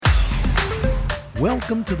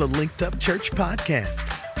Welcome to the Linked Up Church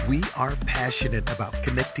podcast. We are passionate about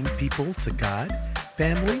connecting people to God,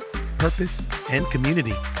 family, purpose, and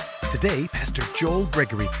community. Today, Pastor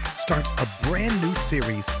Gregory starts a brand new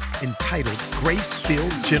series entitled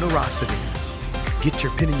Grace-Filled Generosity. Get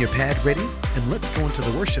your pen and your pad ready, and let's go into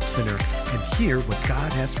the worship center and hear what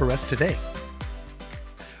God has for us today.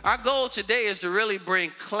 Our goal today is to really bring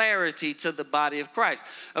clarity to the body of Christ.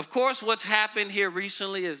 Of course, what's happened here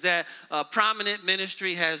recently is that a prominent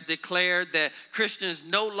ministry has declared that Christians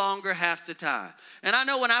no longer have to tithe. And I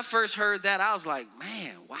know when I first heard that, I was like,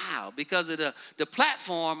 man, wow. Because of the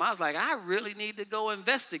platform, I was like, I really need to go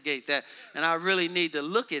investigate that. And I really need to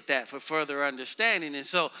look at that for further understanding. And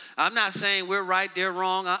so I'm not saying we're right, they're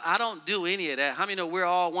wrong. I don't do any of that. How many know we're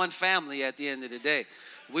all one family at the end of the day?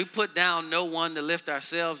 We put down no one to lift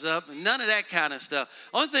ourselves up, and none of that kind of stuff.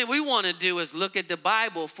 Only thing we want to do is look at the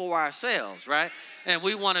Bible for ourselves, right? And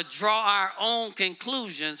we want to draw our own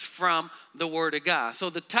conclusions from the Word of God. So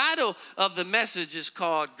the title of the message is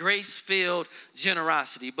called Grace-Filled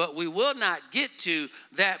Generosity. But we will not get to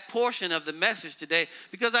that portion of the message today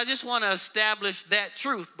because I just want to establish that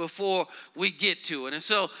truth before we get to it. And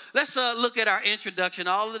so let's look at our introduction.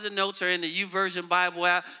 All of the notes are in the YouVersion Bible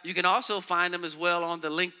app. You can also find them as well on the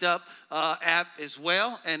Linked Up app as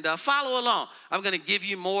well. And follow along. I'm going to give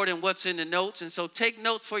you more than what's in the notes. And so take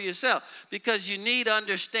notes for yourself because you need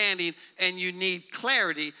understanding and you need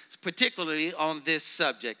clarity, particularly on this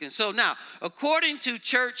subject. And so now, according to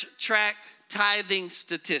church tract tithing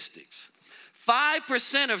statistics,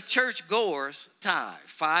 5% of churchgoers tithe,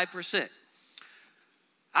 5%.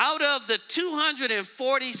 Out of the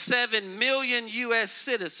 247 million U.S.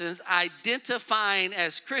 citizens identifying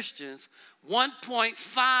as Christians,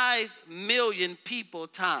 1.5 million people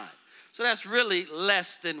tithe. So that's really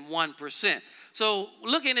less than 1%. So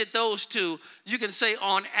looking at those two, you can say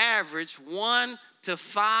on average, 1 to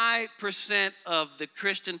 5% of the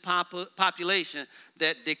Christian population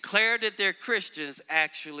that declare that they're Christians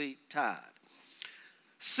actually tithe.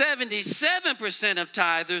 77% of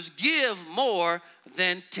tithers give more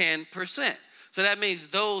than 10%. So that means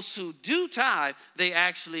those who do tithe, they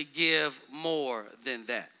actually give more than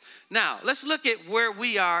that. Now, let's look at where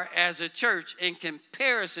we are as a church in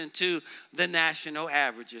comparison to the national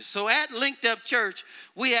averages. So at Linked Up Church,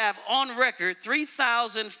 we have on record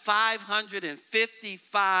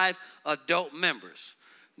 3,555 adult members,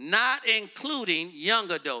 not including young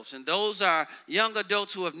adults. And those are young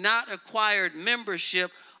adults who have not acquired membership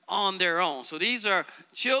on their own. So these are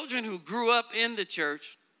children who grew up in the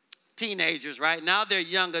church, teenagers, right? Now they're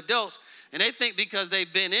young adults. And they think because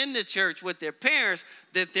they've been in the church with their parents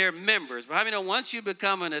that they're members. But I mean, once you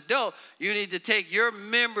become an adult, you need to take your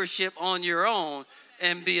membership on your own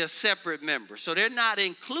and be a separate member. So they're not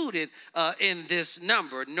included in this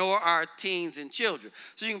number, nor are teens and children.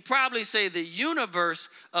 So you can probably say the universe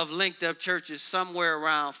of Linked Up Church is somewhere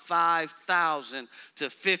around 5,000 to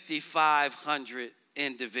 5,500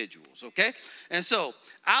 individuals, okay? And so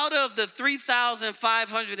out of the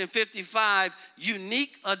 3,555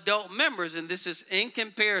 unique adult members, and this is in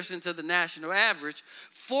comparison to the national average,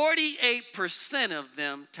 48% of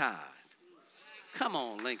them tithe. Come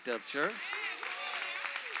on, Linked Up Church.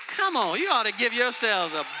 Come on, you ought to give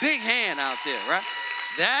yourselves a big hand out there, right?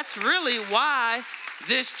 That's really why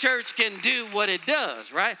this church can do what it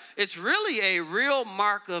does, right? It's really a real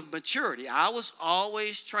mark of maturity. I was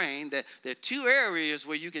always trained that there are two areas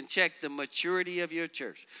where you can check the maturity of your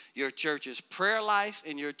church. Your church's prayer life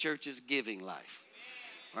and your church's giving life,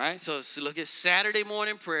 right? So look at Saturday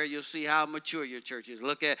morning prayer, you'll see how mature your church is.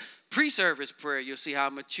 Look at pre-service prayer, you'll see how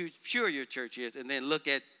mature your church is. And then look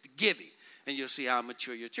at giving, and you'll see how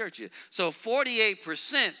mature your church is. So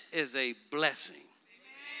 48% is a blessing.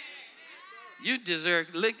 You deserve,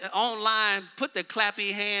 online, put the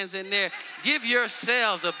clappy hands in there. Give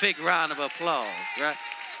yourselves a big round of applause, right?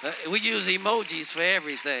 We use emojis for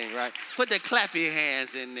everything, right? Put the clappy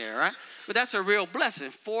hands in there, right? But that's a real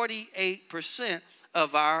blessing. 48%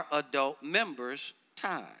 of our adult members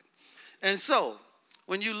tithe. And so,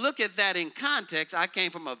 when you look at that in context, I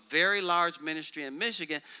came from a very large ministry in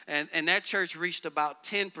Michigan, and that church reached about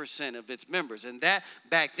 10% of its members. And that,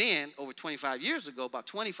 back then, over 25 years ago,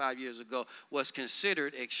 was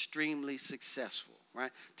considered extremely successful.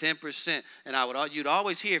 right? 10%. And you'd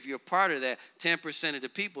always hear, if you're a part of that, 10% of the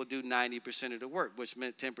people do 90% of the work, which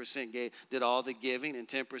meant 10% did all the giving and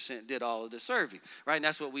 10% did all of the serving, right? And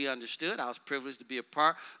that's what we understood. I was privileged to be a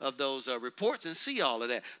part of those reports and see all of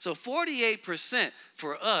that. So 48%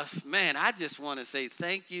 for us, man, I just want to say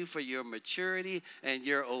thank you for your maturity and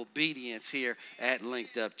your obedience here at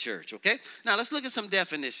Linked Up Church, okay? Now let's look at some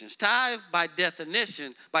definitions. Tithe, by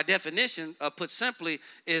definition, put simply,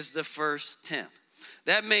 is the first tenth.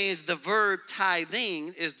 That means the verb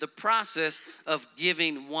tithing is the process of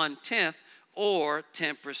giving 1/10 or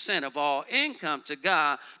 10% of all income to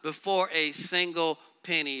God before a single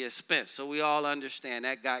penny is spent. So we all understand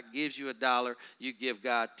that God gives you $1, you give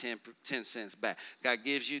God 10 cents back. God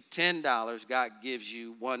gives you $10, God gives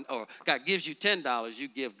you $10, you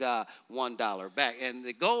give God $1 back. And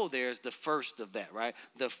the goal there is the first of that, right?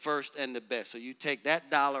 The first and the best. So you take that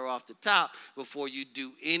dollar off the top before you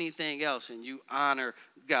do anything else, and you honor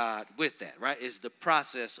God with that, right? It's the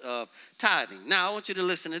process of tithing. Now I want you to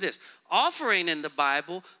listen to this. Offering in the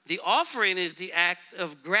Bible, the offering is the act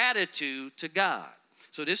of gratitude to God.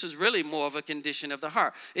 So this is really more of a condition of the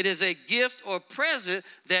heart. It is a gift or present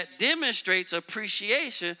that demonstrates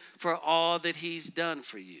appreciation for all that he's done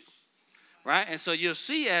for you, right? And so you'll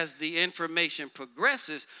see as the information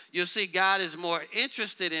progresses, you'll see God is more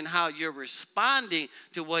interested in how you're responding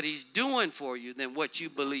to what he's doing for you than what you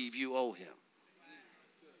believe you owe him.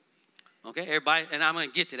 Okay, everybody, and I'm going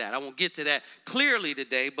to get to that. I won't get to that clearly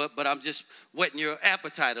today, but I'm just whetting your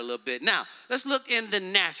appetite a little bit. Now, let's look in the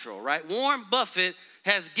natural, right? Warren Buffett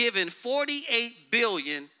has given $48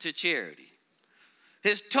 billion to charity.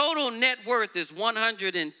 His total net worth is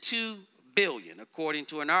 $102 billion, according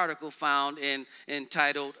to an article found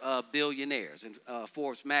entitled Billionaires in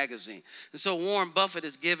Forbes magazine. And so Warren Buffett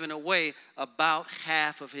has given away about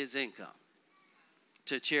half of his income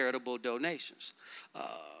to charitable donations.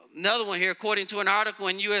 Another one here, according to an article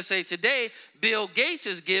in USA Today, Bill Gates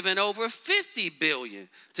has given over $50 billion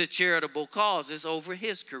to charitable causes over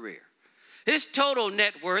his career. His total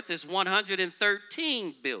net worth is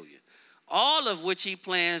 $113 billion, all of which he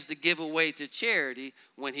plans to give away to charity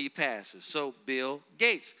when he passes. So Bill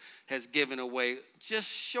Gates has given away just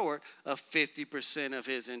short of 50% of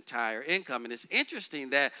his entire income. And it's interesting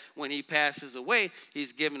that when he passes away,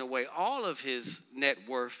 he's given away all of his net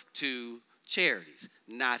worth to charities,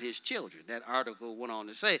 not his children. That article went on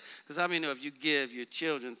to say, because if you give your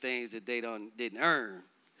children things that they didn't earn,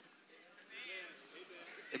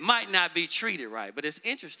 it might not be treated right. But it's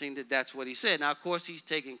interesting that that's what he said. Now, of course, he's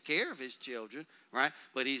taking care of his children, right?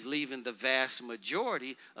 But he's leaving the vast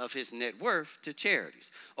majority of his net worth to charities.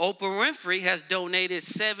 Oprah Winfrey has donated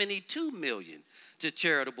 $72 million to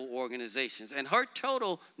charitable organizations, and her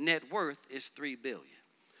total net worth is $3 billion.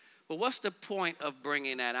 But what's the point of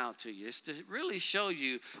bringing that out to you? It's to really show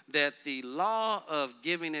you that the law of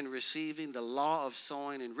giving and receiving, the law of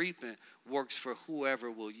sowing and reaping, works for whoever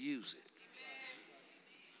will use it.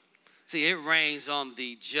 See, it rains on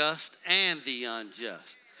the just and the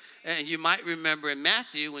unjust. And you might remember in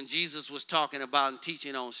Matthew when Jesus was talking about and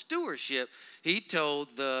teaching on stewardship, he told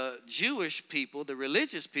the Jewish people, the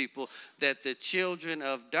religious people, that the children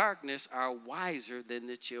of darkness are wiser than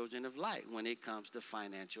the children of light when it comes to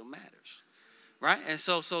financial matters, right? And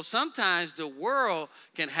so sometimes the world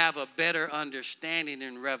can have a better understanding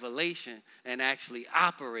and revelation and actually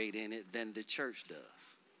operate in it than the church does.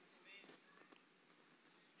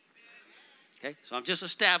 Okay, so I'm just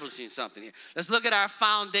establishing something here. Let's look at our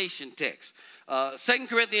foundation text. 2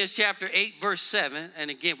 Corinthians chapter 8, verse 7.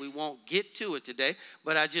 And again, we won't get to it today,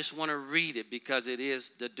 but I just want to read it because it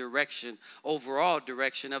is the overall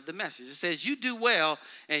direction of the message. It says, you do well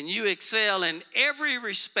and you excel in every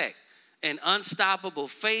respect. And unstoppable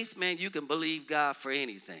faith, man, you can believe God for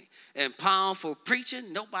anything. And powerful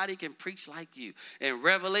preaching, nobody can preach like you. And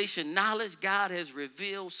revelation knowledge, God has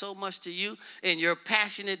revealed so much to you. In your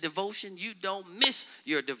passionate devotion, you don't miss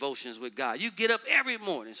your devotions with God. You get up every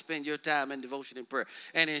morning, spend your time in devotion and prayer.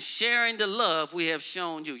 And in sharing the love we have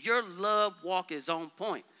shown you, your love walk is on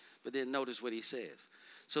point. But then notice what he says.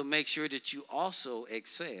 So make sure that you also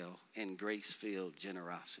excel in grace-filled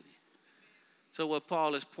generosity. So what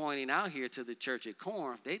Paul is pointing out here to the church at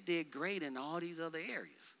Corinth, they did great in all these other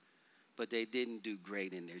areas, but they didn't do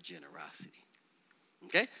great in their generosity.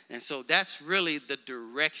 Okay? And so that's really the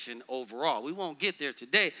direction overall. We won't get there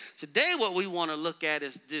today. Today what we want to look at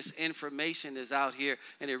is this information is out here,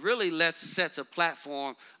 and it really sets a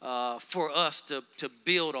platform for us to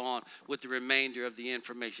build on with the remainder of the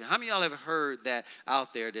information. How many of y'all have heard that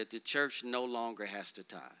out there that the church no longer has to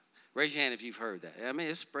tithe? Raise your hand if you've heard that. I mean,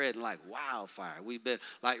 it's spreading like wildfire. We've been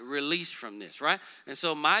like released from this, right? And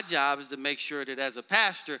so my job is to make sure that as a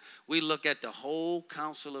pastor, we look at the whole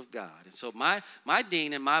counsel of God. And so my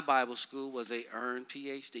dean in my Bible school was a earned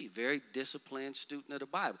PhD, very disciplined student of the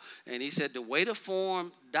Bible. And he said the way to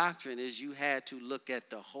form doctrine is you had to look at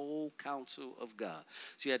the whole counsel of God.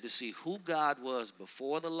 So you had to see who God was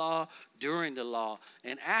before the law, during the law,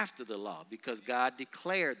 and after the law, because God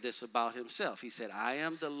declared this about himself. He said, I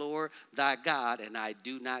am the Lord thy God, and I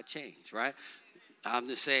do not change, right? I'm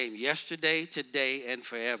the same yesterday, today, and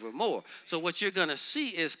forevermore. So what you're going to see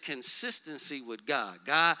is consistency with God.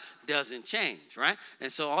 God doesn't change, right?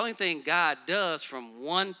 And so the only thing God does from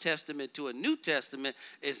one testament to a New Testament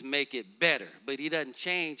is make it better. But he doesn't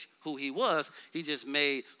change who he was. He just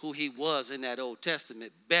made who he was in that Old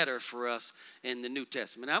Testament better for us in the New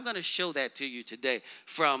Testament. I'm going to show that to you today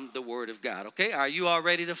from the Word of God, okay? Are you all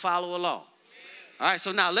ready to follow along? All right,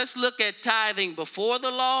 so now let's look at tithing before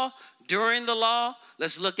the law, during the law.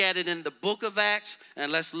 Let's look at it in the book of Acts,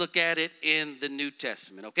 and let's look at it in the New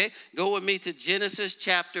Testament, okay? Go with me to Genesis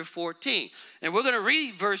chapter 14, and we're going to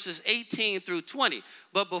read verses 18 through 20.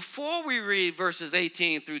 But before we read verses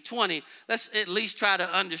 18 through 20, let's at least try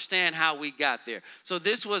to understand how we got there. So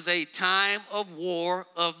this was a time of war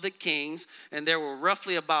of the kings, and there were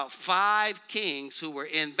roughly about 5 kings who were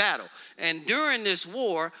in battle. And during this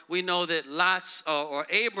war, we know that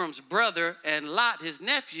Abram's brother and Lot, his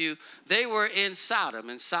nephew, they were in Sodom,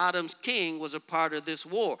 and Sodom's king was a part of this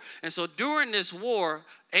war. And so during this war,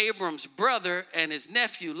 Abram's brother and his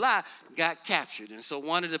nephew Lot got captured. And so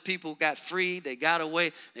one of the people got freed. They got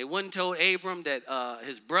away. They went and told Abram that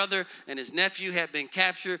his brother and his nephew had been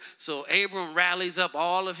captured. So Abram rallies up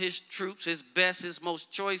all of his troops, his best, his most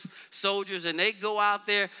choice soldiers, and they go out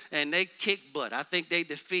there and they kick butt. I think they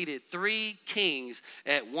defeated 3 kings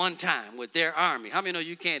at one time with their army. How many know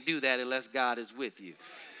you can't do that unless God is with you?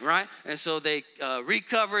 Right? And so they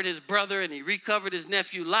recovered his brother and he recovered his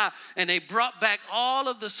nephew Lot, and they brought back all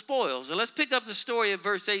of the spoils. And let's pick up the story at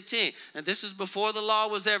verse 18. And this is before the law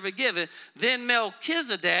was ever given. Then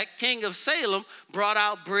Melchizedek, king of Salem, brought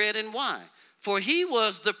out bread and wine, for he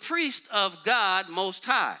was the priest of God Most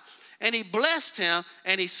High. And he blessed him,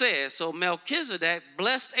 and he said, so Melchizedek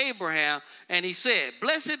blessed Abraham, and he said,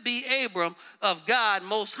 blessed be Abram of God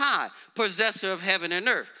Most High, possessor of heaven and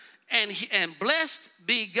earth. And blessed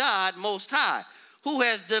be God Most High, who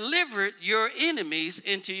has delivered your enemies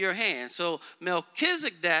into your hands. So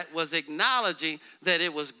Melchizedek was acknowledging that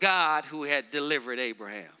it was God who had delivered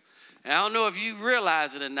Abraham. And I don't know if you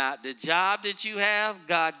realize it or not, the job that you have,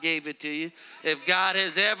 God gave it to you. If God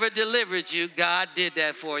has ever delivered you, God did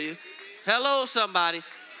that for you. Hello, somebody.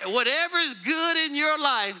 Whatever is good in your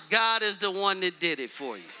life, God is the one that did it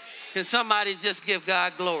for you. Can somebody just give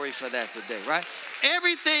God glory for that today, right?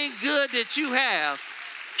 Everything good that you have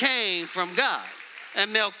came from God.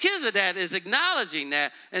 And Melchizedek is acknowledging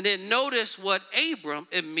that. And then notice what Abram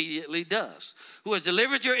immediately does. Who has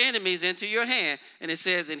delivered your enemies into your hand. And it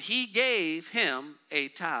says, and he gave him a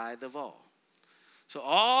tithe of all. So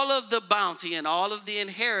all of the bounty and all of the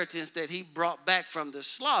inheritance that he brought back from the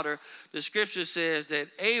slaughter, the scripture says that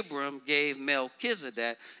Abram gave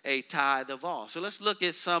Melchizedek a tithe of all. So let's look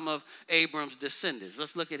at some of Abram's descendants.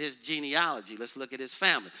 Let's look at his genealogy. Let's look at his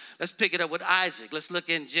family. Let's pick it up with Isaac. Let's look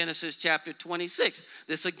in Genesis chapter 26.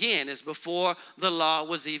 This again is before the law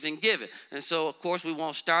was even given. And so, of course, we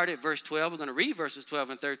won't start at verse 12. We're going to read verses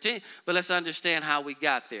 12 and 13, but let's understand how we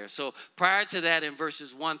got there. So prior to that, in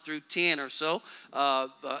verses 1 through 10 or so,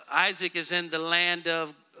 Isaac is in the land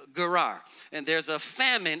of Gerar, and there's a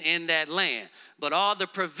famine in that land, but all the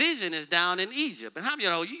provision is down in Egypt. And how many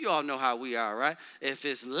of you all know how we are, right? If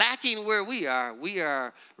it's lacking where we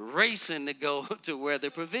are racing to go to where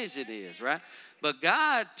the provision is, right? But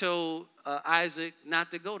God told Isaac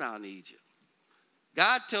not to go down to Egypt.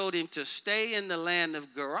 God told him to stay in the land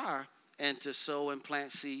of Gerar and to sow and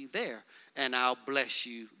plant seed there, and I'll bless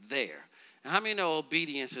you there. And how many know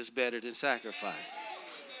obedience is better than sacrifice?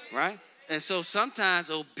 Right? And so sometimes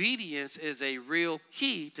obedience is a real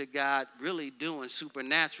key to God really doing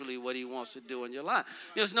supernaturally what he wants to do in your life.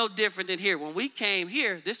 It's no different than here. When we came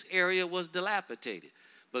here, this area was dilapidated.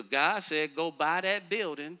 But God said, go buy that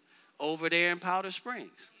building over there in Powder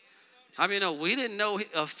Springs. I mean, we didn't know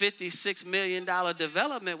a $56 million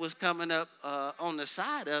development was coming up on the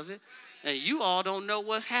side of it. And you all don't know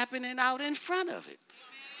what's happening out in front of it.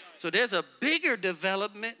 So there's a bigger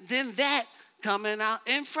development than that coming out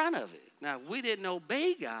in front of it. Now, if we didn't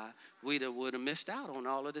obey God, we would have missed out on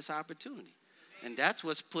all of this opportunity. And that's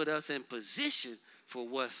what's put us in position for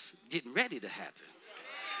what's getting ready to happen.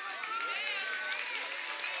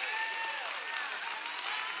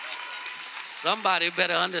 Somebody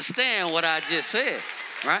better understand what I just said,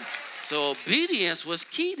 right? So obedience was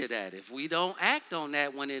key to that. If we don't act on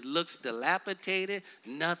that when it looks dilapidated,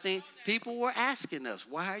 nothing, people were asking us,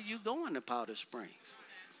 why are you going to Powder Springs?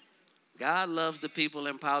 God loves the people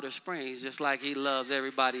in Powder Springs just like he loves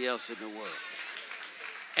everybody else in the world.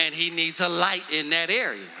 And he needs a light in that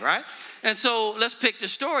area, right? And so let's pick the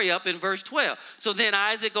story up in verse 12. So then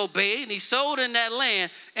Isaac obeyed, and he sowed in that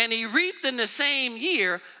land, and he reaped in the same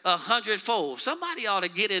year 100-fold. Somebody ought to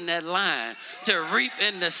get in that line to reap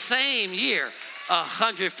in the same year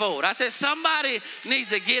 100-fold. I said somebody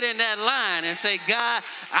needs to get in that line and say, God,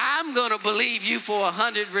 I'm going to believe you for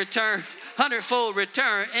 100-fold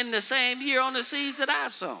return in the same year on the seeds that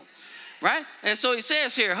I've sown. Right? And so he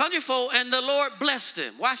says here, 100-fold, and the Lord blessed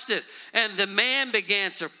him. Watch this. And the man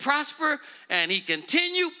began to prosper, and he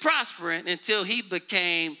continued prospering until he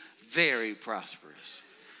became very prosperous.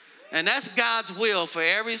 And that's God's will for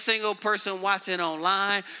every single person watching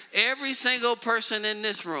online, every single person in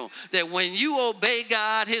this room, that when you obey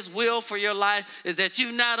God, his will for your life is that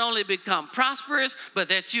you not only become prosperous, but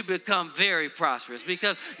that you become very prosperous,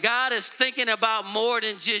 because God is thinking about more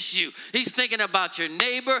than just you. He's thinking about your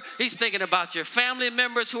neighbor. He's thinking about your family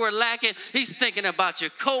members who are lacking. He's thinking about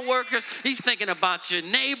your coworkers. He's thinking about your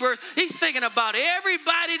neighbors. He's thinking about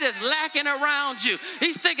everybody that's lacking around you.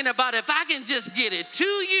 He's thinking about, if I can just get it to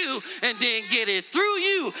you and then get it through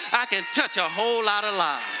you, I can touch a whole lot of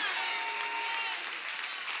lives.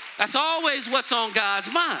 That's always what's on God's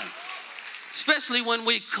mind, especially when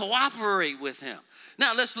we cooperate with him.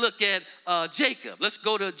 Now let's look at Jacob. Let's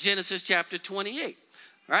go to Genesis chapter 28,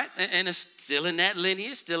 right? And it's still in that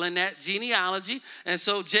lineage, still in that genealogy. And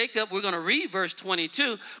so Jacob, we're going to read verse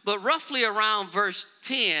 22, but roughly around verse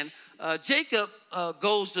 10, Jacob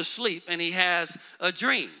goes to sleep and he has a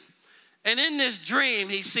dream. And in this dream,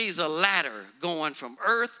 he sees a ladder going from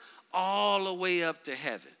earth all the way up to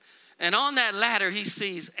heaven. And on that ladder, he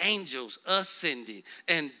sees angels ascending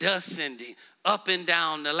and descending up and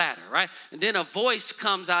down the ladder, right? And then a voice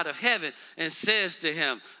comes out of heaven and says to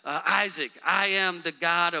him, Isaac, I am the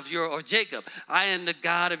God of or Jacob, I am the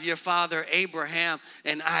God of your father Abraham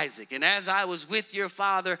and Isaac. And as I was with your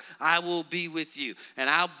father, I will be with you.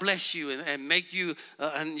 And I'll bless you and make you,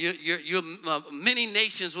 and your many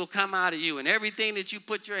nations will come out of you. And everything that you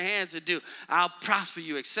put your hands to do, I'll prosper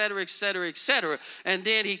you, et cetera, et cetera, et cetera. And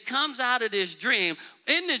then he comes out of this dream.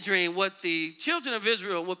 In the dream, what the children of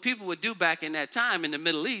Israel, what people would do back in that time in the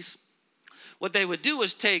Middle East, what they would do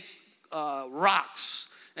is take rocks,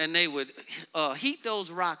 and they would heat those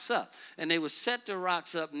rocks up. And they would set the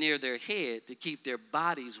rocks up near their head to keep their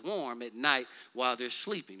bodies warm at night while they're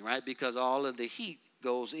sleeping, right? Because all of the heat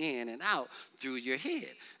goes in and out through your head.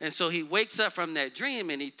 And so he wakes up from that dream,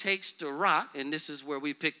 and he takes the rock, and this is where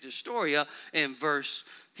we pick the story up in verse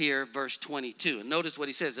 22. And notice what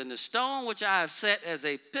he says, and the stone which I have set as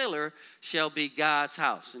a pillar shall be God's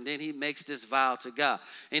house. And then he makes this vow to God.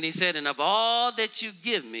 And he said, and of all that you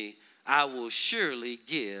give me, I will surely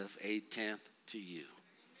give a tenth to you.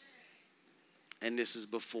 And this is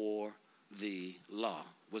before the law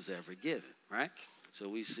was ever given, right? So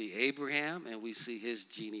we see Abraham and we see his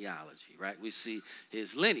genealogy, right? We see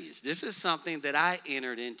his lineage. This is something that I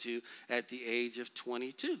entered into at the age of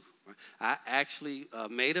 22. I actually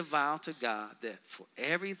made a vow to God that for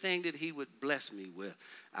everything that he would bless me with,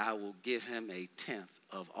 I will give him a tenth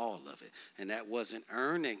of all of it. And that wasn't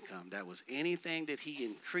earned income. That was anything that he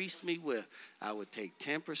increased me with. I would take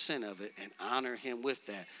 10% of it and honor him with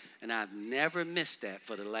that. And I've never missed that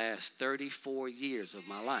for the last 34 years of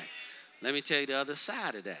my life. Let me tell you the other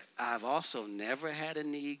side of that. I've also never had a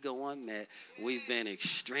need go unmet. We've been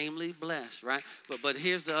extremely blessed, right? But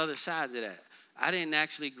here's the other side of that. I didn't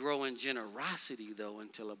actually grow in generosity, though,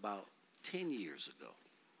 until about 10 years ago,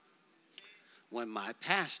 when my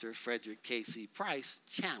pastor, Frederick K.C. Price,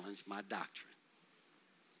 challenged my doctrine.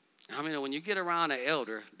 I mean, when you get around an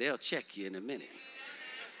elder, they'll check you in a minute.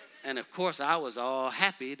 And, of course, I was all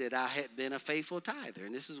happy that I had been a faithful tither.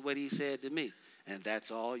 And this is what he said to me, and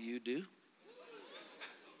that's all you do?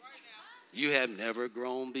 You have never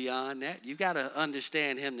grown beyond that. You got to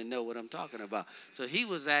understand him to know what I'm talking about. So he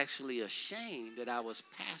was actually ashamed that I was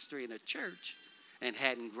pastoring a church and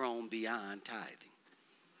hadn't grown beyond tithing.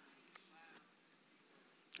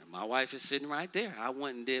 And my wife is sitting right there. I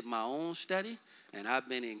went and did my own study, and I've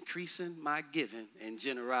been increasing my giving and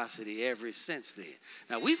generosity ever since then.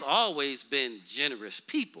 Now, we've always been generous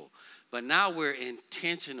people, but now we're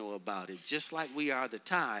intentional about it. Just like we are the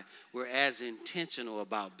tithe, we're as intentional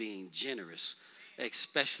about being generous,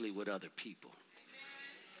 especially with other people.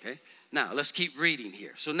 Okay. Now, let's keep reading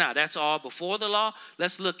here. So now, that's all before the law.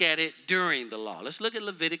 Let's look at it during the law. Let's look at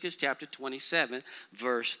Leviticus chapter 27,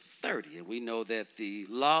 verse 30. And we know that the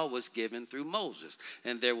law was given through Moses,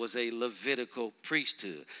 and there was a Levitical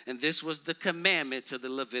priesthood. And this was the commandment to the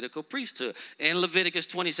Levitical priesthood. In Leviticus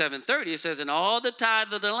 27:30, it says, "And all the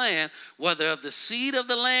tithe of the land, whether of the seed of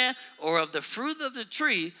the land or of the fruit of the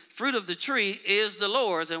tree is the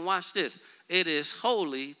Lord's." And watch this. It is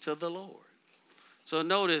holy to the Lord. So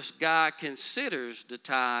notice God considers the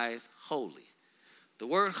tithe holy. The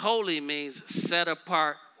word holy means set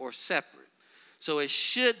apart or separate. So it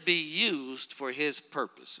should be used for his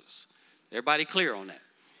purposes. Everybody clear on that?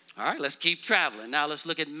 All right, let's keep traveling. Now let's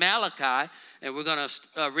look at Malachi, and we're going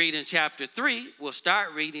to read in chapter 3. We'll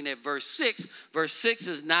start reading at verse 6. Verse 6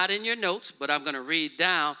 is not in your notes, but I'm going to read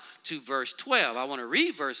down to verse 12. I want to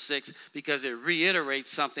read verse 6 because it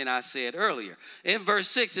reiterates something I said earlier. In verse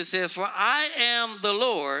 6 it says, "For I am the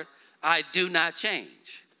Lord, I do not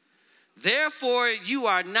change. Therefore you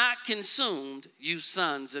are not consumed, you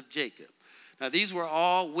sons of Jacob." Now, these were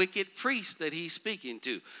all wicked priests that he's speaking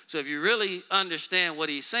to. So if you really understand what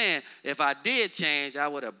he's saying, if I did change, I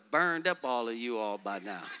would have burned up all of you all by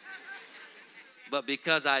now. But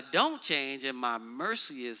because I don't change and my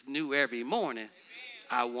mercy is new every morning,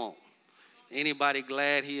 I won't. Anybody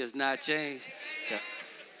glad he has not changed?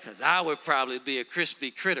 Because I would probably be a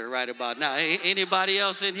crispy critter right about now. Anybody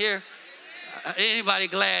else in here? Anybody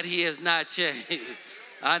glad he has not changed?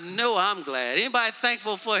 I know I'm glad. Anybody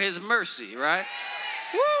thankful for his mercy, right?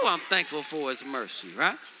 Woo, I'm thankful for his mercy,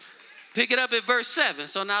 right? Pick it up at verse 7.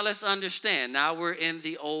 So now let's understand. Now we're in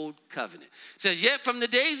the old covenant. It says, "Yet from the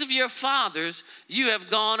days of your fathers, you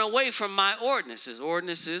have gone away from my ordinances."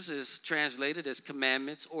 Ordinances is translated as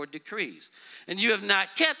commandments or decrees. "And you have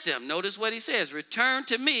not kept them." Notice what he says. "Return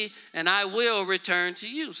to me, and I will return to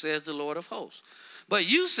you, says the Lord of hosts. But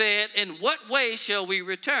you said, in what way shall we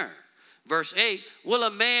return?" Verse 8, "Will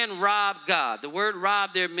a man rob God?" The word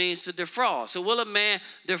rob there means to defraud. So will a man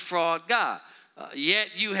defraud God?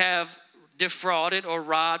 "Yet you have defrauded or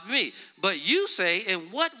robbed me." But you say,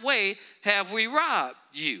 "In what way have we robbed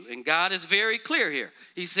you?" And God is very clear here.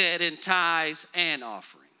 He said, "In tithes and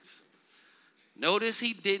offerings." Notice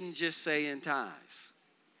he didn't just say in tithes.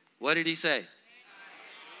 What did he say?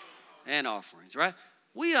 And offerings, right?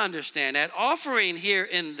 We understand that offering here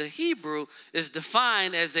in the Hebrew is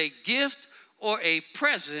defined as a gift or a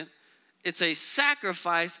present. It's a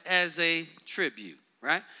sacrifice as a tribute,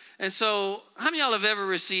 right? And so how many of y'all have ever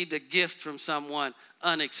received a gift from someone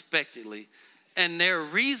unexpectedly, and their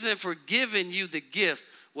reason for giving you the gift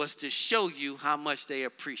was to show you how much they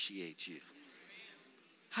appreciate you?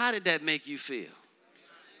 How did that make you feel?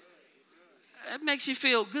 That makes you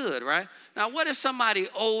feel good, right? Now, what if somebody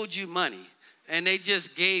owed you money and they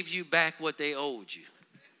just gave you back what they owed you?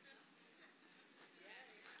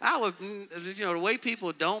 I would, the way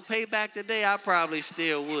people don't pay back today, I probably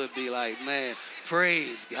still would be like, man,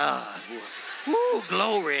 praise God. Woo,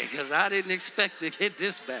 glory, because I didn't expect to get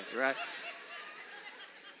this back, right?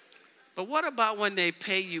 But what about when they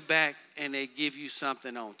pay you back and they give you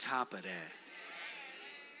something on top of that?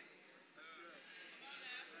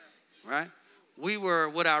 Right? We were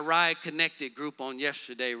with our Ride Connected group on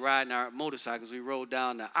yesterday, riding our motorcycles. We rode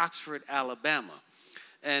down to Oxford, Alabama.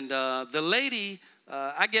 And the lady,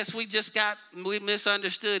 I guess we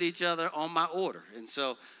misunderstood each other on my order. And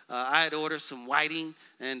so I had ordered some whiting,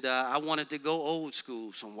 and I wanted to go old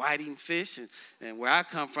school, some whiting fish. And where I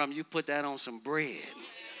come from, you put that on some bread.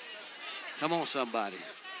 Come on, somebody.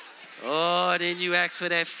 Oh, then you ask for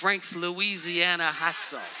that Frank's Louisiana hot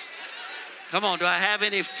sauce. Come on, do I have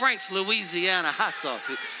any Frank's Louisiana hot sauce?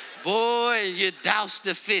 Boy, you douse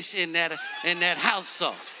the fish in that hot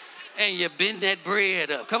sauce, and you bend that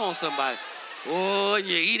bread up. Come on, somebody. Oh, and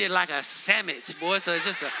you eat it like a sandwich, boy. So it's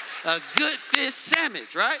just a good fish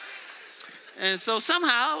sandwich, right? And so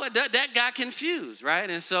somehow that got confused, right?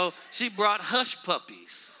 And so she brought hush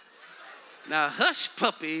puppies. Now, hush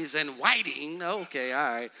puppies and whiting, okay,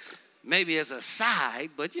 all right. Maybe as a side,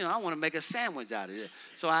 but, I want to make a sandwich out of it.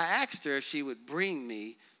 So I asked her if she would bring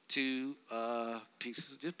me 2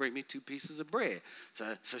 pieces, just bring me 2 pieces of bread.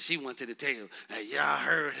 So she went to the table. Hey, y'all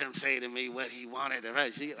heard him say to me what he wanted,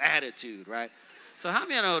 right? She attitude, right? So how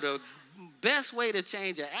many of you know the best way to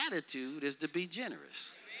change an attitude is to be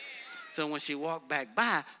generous? So when she walked back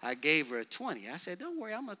by, I gave her a 20. I said, don't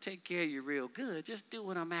worry, I'm going to take care of you real good. Just do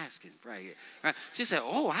what I'm asking right here. Right? She said,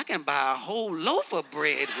 oh, I can buy a whole loaf of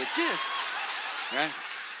bread with this. Right?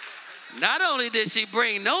 Not only did she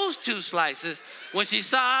bring those 2 slices, when she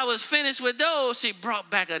saw I was finished with those, she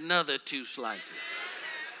brought back another 2 slices.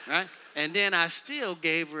 Right? And then I still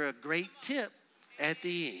gave her a great tip at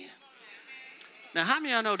the end. Now, how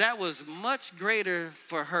many of y'all know that was much greater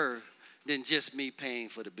for her than just me paying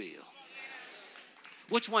for the bill?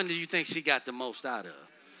 Which one do you think she got the most out of?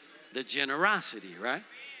 The generosity, right?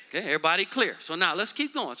 Okay, everybody clear. So now let's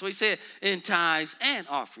keep going. So he said in tithes and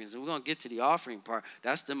offerings. And we're going to get to the offering part.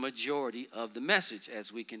 That's the majority of the message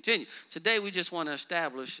as we continue. Today we just want to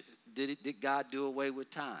establish, did God do away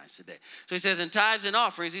with tithes today? So he says in tithes and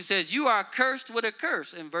offerings, he says, you are cursed with a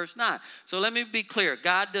curse in verse 9. So let me be clear.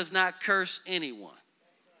 God does not curse anyone.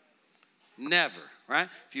 Never, right?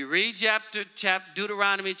 If you read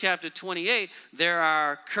Deuteronomy chapter 28, there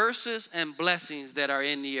are curses and blessings that are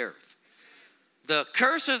in the earth. The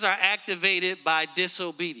curses are activated by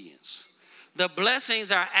disobedience. The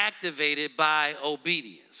blessings are activated by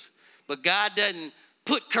obedience. But God doesn't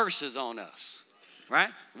put curses on us, right?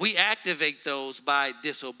 We activate those by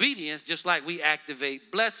disobedience, just like we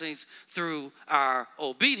activate blessings through our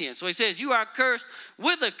obedience. So he says, you are cursed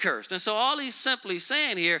with a curse. And so all he's simply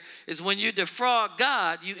saying here is when you defraud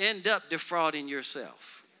God, you end up defrauding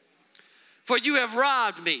yourself. For you have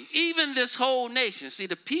robbed me, even this whole nation. See,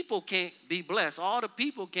 the people can't be blessed. All the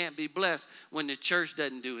people can't be blessed when the church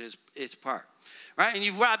doesn't do its part. Right? And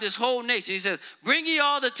you've robbed this whole nation. He says, bring ye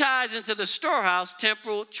all the tithes into the storehouse,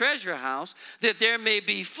 temporal treasure house, that there may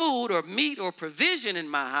be food or meat or provision in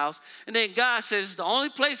my house. And then God says, it's the only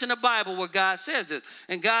place in the Bible where God says this.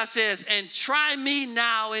 And God says, and try me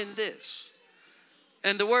now in this.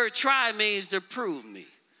 And the word try means to prove me.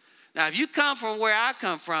 Now, if you come from where I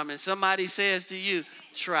come from and somebody says to you,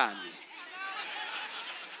 try me.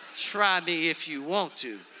 Try me if you want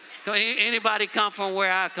to. Anybody come from where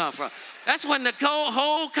I come from? That's when the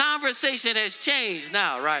whole conversation has changed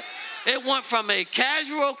now, right? It went from a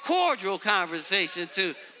casual, cordial conversation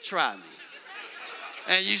to try me.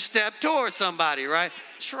 And you step towards somebody, right?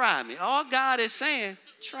 Try me. All God is saying,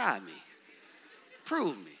 try me.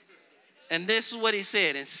 Prove me. And this is what he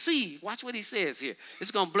said. And see, watch what he says here.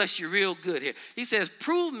 It's going to bless you real good here. He says,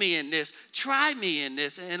 prove me in this. Try me in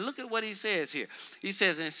this. And look at what he says here. He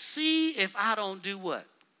says, and see if I don't do what?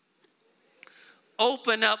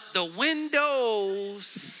 Open up the windows.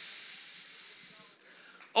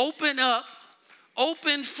 Open up.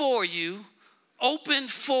 Open for you. Open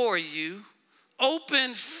for you.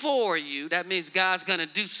 Open for you. That means God's going to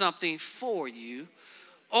do something for you.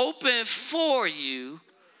 Open for you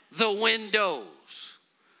the windows.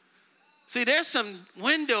 See, there's some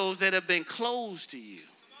windows that have been closed to you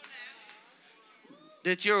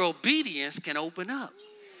that your obedience can open up.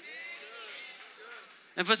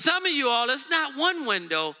 And for some of you all, it's not one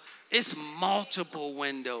window, it's multiple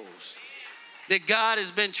windows that God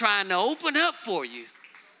has been trying to open up for you.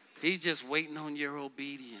 He's just waiting on your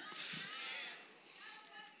obedience.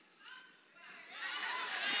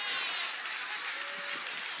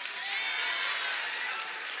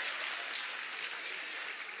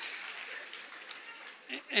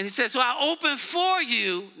 And he says, so I open for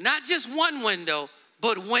you, not just one window,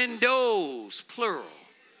 but windows, plural,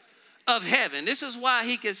 of heaven. This is why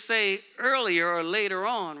he could say earlier or later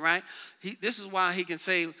on, right? This is why he can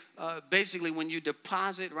say, basically, when you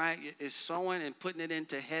deposit, right, it's sowing and putting it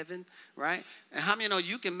into heaven, right? And how many know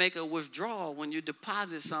you can make a withdrawal when you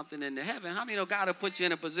deposit something into heaven? How many know God will put you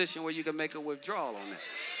in a position where you can make a withdrawal on that?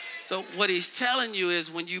 So what he's telling you is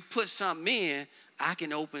when you put something in, I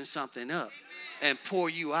can open something up and pour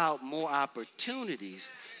you out more opportunities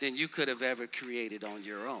than you could have ever created on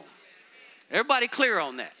your own. Everybody clear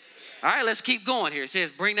on that? All right, let's keep going here. It says,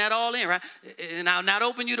 bring that all in, right? And I'll not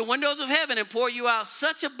open you the windows of heaven and pour you out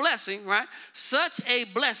such a blessing, right? Such a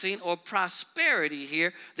blessing or prosperity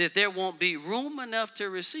here that there won't be room enough to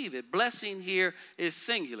receive it. Blessing here is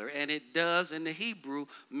singular, and it does in the Hebrew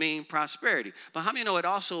mean prosperity. But how many know it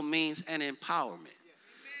also means an empowerment?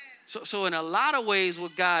 So in a lot of ways,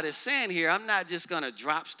 what God is saying here, I'm not just going to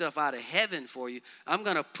drop stuff out of heaven for you. I'm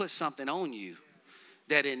going to put something on you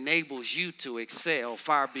that enables you to excel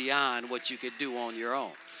far beyond what you could do on your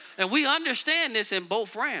own. And we understand this in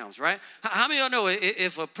both realms, right? How many of y'all know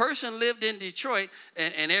if a person lived in Detroit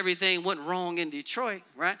and everything went wrong in Detroit,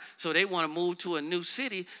 right? So they want to move to a new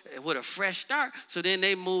city with a fresh start. So then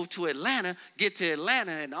they move to Atlanta, get to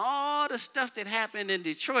Atlanta, and all the stuff that happened in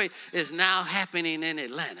Detroit is now happening in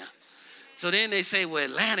Atlanta. So then they say, well,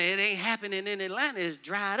 Atlanta, it ain't happening in Atlanta. It's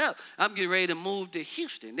dried up. I'm getting ready to move to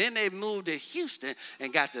Houston. Then they moved to Houston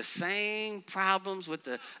and got the same problems with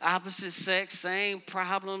the opposite sex, same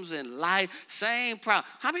problems in life, same problem.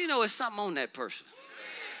 How many know it's something on that person?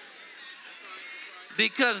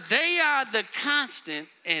 Because they are the constant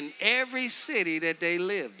in every city that they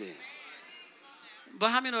lived in. But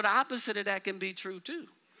how many know the opposite of that can be true too?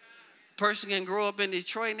 Person can grow up in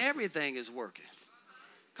Detroit and everything is working.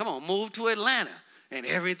 Come on, move to Atlanta, and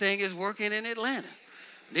everything is working in Atlanta.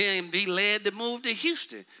 Then be led to move to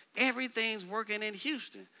Houston. Everything's working in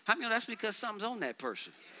Houston. How many know that's because something's on that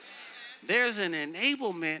person? There's an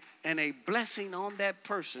enablement and a blessing on that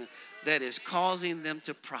person that is causing them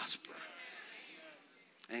to prosper.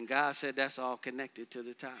 And God said that's all connected to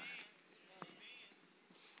the tithe.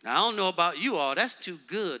 Now, I don't know about you all. That's too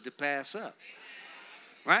good to pass up.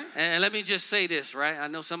 Right? And let me just say this, right? I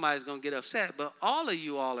know somebody's going to get upset, but all of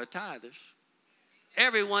you all are tithers.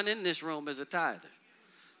 Everyone in this room is a tither.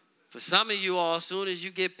 For some of you all, as soon as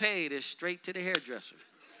you get paid, it's straight to the hairdresser,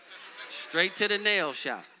 straight to the nail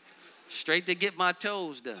shop, straight to get my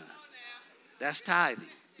toes done. That's tithing.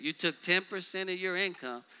 You took 10% of your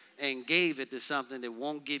income and gave it to something that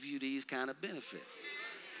won't give you these kind of benefits.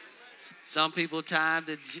 Some people tithe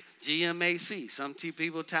to GMAC. Some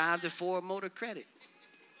people tithe to Ford Motor Credit.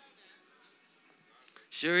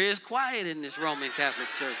 Sure is quiet in this Roman Catholic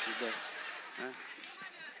Church today. Right?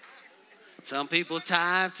 Some people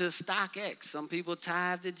tithe to StockX. Some people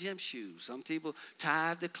tithe to gym shoes. Some people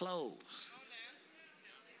tithe to clothes.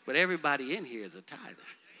 But everybody in here is a tither.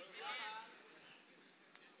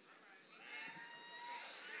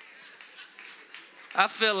 I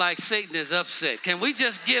feel like Satan is upset. Can we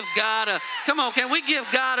just give God can we give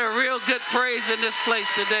God a real good praise in this place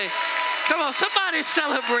today? Come on, somebody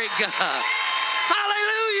celebrate God.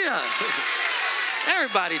 Hallelujah.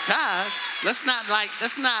 Everybody tithes. Let's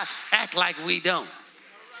not act like we don't.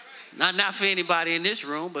 Not for anybody in this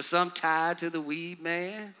room, but some tied to the weed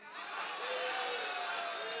man.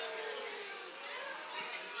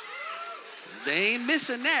 They ain't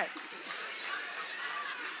missing that.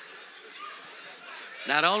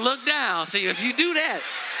 Now don't look down. See, if you do that,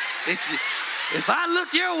 if I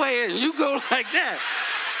look your way and you go like that,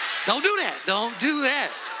 don't do that. Don't do that.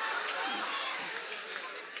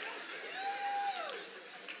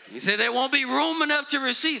 He said there won't be room enough to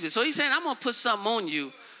receive it. So he's saying, I'm going to put something on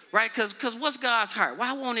you, right? Because what's God's heart?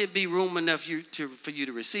 Why won't it be room enough for you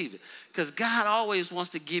to receive it? Because God always wants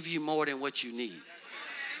to give you more than what you need.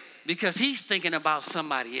 Because he's thinking about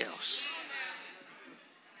somebody else.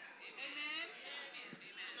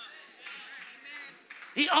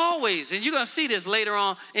 He always, and you're going to see this later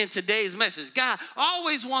on in today's message, God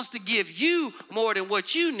always wants to give you more than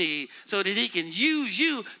what you need so that he can use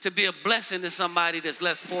you to be a blessing to somebody that's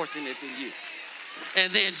less fortunate than you.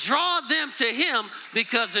 And then draw them to him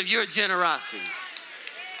because of your generosity.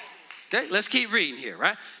 Okay, let's keep reading here,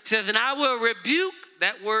 right? He says, and I will rebuke,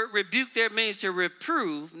 that word rebuke there means to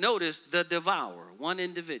reprove, notice, the devourer, one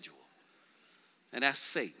individual. And that's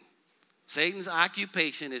Satan. Satan's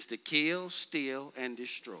occupation is to kill, steal, and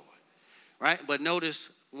destroy, right? But notice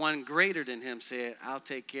one greater than him said, I'll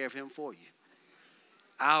take care of him for you.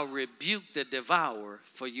 I'll rebuke the devourer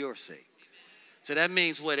for your sake. So that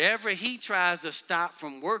means whatever he tries to stop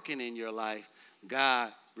from working in your life,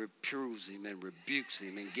 God reproves him and rebukes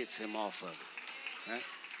him and gets him off of it, right?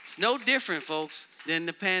 It's no different, folks, than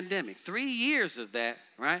the pandemic. 3 years of that,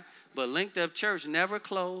 right? But Linked Up Church never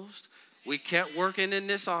closed. We kept working in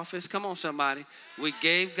this office. Come on, somebody. We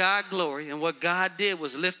gave God glory. And what God did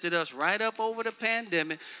was lifted us right up over the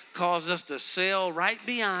pandemic, caused us to sail right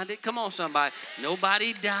beyond it. Come on, somebody.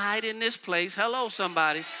 Nobody died in this place. Hello,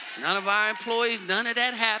 somebody. None of our employees, none of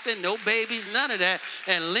that happened. No babies, none of that.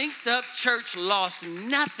 And Linked Up Church lost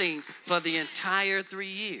nothing for the entire 3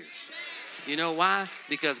 years. You know why?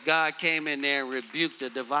 Because God came in there and rebuked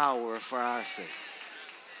the devourer for our sake.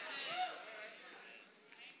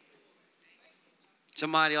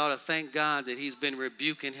 Somebody ought to thank God that he's been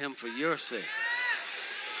rebuking him for your sake.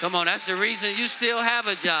 Come on, that's the reason you still have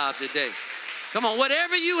a job today. Come on,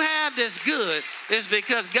 whatever you have that's good is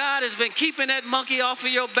because God has been keeping that monkey off of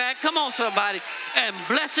your back. Come on, somebody, and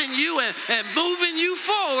blessing you and moving you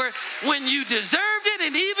forward when you deserved it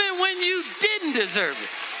and even when you didn't deserve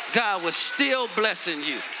it. God was still blessing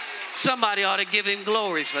you. Somebody ought to give him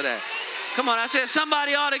glory for that. Come on, I said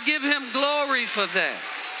somebody ought to give him glory for that.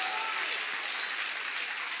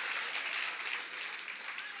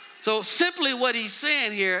 So simply what he's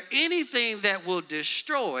saying here, anything that will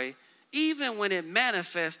destroy, even when it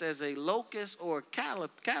manifests as a locust or a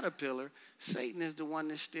caterpillar, Satan is the one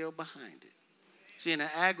that's still behind it. See, in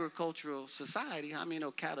an agricultural society, how many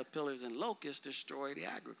know caterpillars and locusts destroy the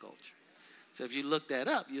agriculture? So if you look that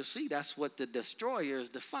up, you'll see that's what the destroyer is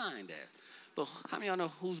defined as. But how many of y'all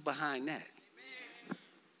know who's behind that?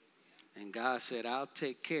 And God said, I'll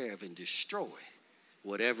take care of and destroy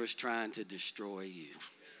whatever's trying to destroy you.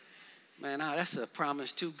 Man, that's a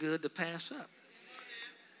promise too good to pass up,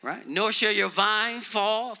 right? Nor shall your vine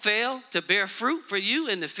fail to bear fruit for you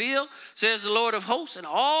in the field, says the Lord of hosts, and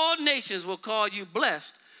all nations will call you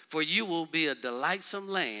blessed, For you will be a delightsome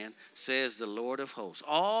land, says the Lord of hosts.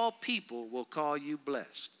 All people will call you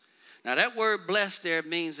blessed. Now that word blessed there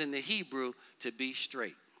means in the Hebrew to be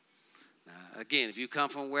straight. Now, again, if you come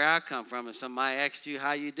from where I come from and somebody asked you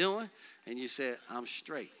how you doing and you said, I'm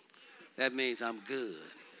straight, that means I'm good.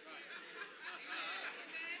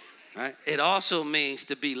 Right? It also means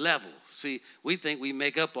to be level. See, we think we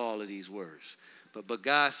make up all of these words. But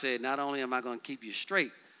God said, not only am I going to keep you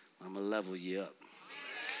straight, I'm going to level you up.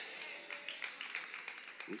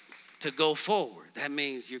 To go forward, that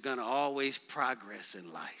means you're going to always progress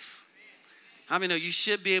in life. How many know you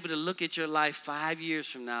should be able to look at your life 5 years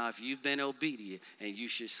from now if you've been obedient, and you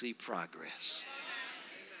should see progress.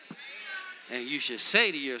 And you should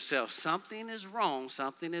say to yourself, something is wrong,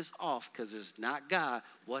 something is off, because it's not God.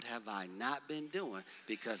 What have I not been doing?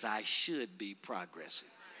 Because I should be progressing.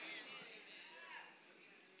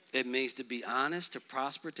 It means to be honest, to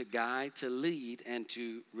prosper, to guide, to lead, and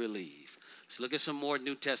to relieve. Let's look at some more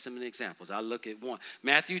New Testament examples. I'll look at one.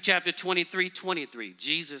 Matthew chapter 23.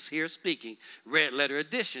 Jesus here speaking, red letter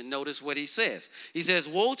edition. Notice what he says. He says,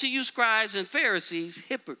 woe to you scribes and Pharisees,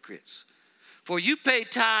 hypocrites. For you pay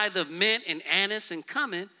tithe of mint and anise and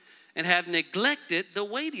cumin, and have neglected the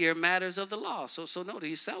weightier matters of the law. So notice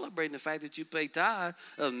he's celebrating the fact that you pay tithe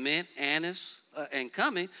of mint, anise, and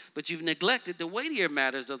cumin, but you've neglected the weightier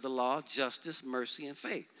matters of the law, justice, mercy, and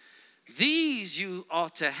faith. These you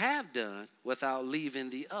ought to have done without leaving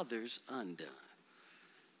the others undone.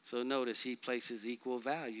 So notice he places equal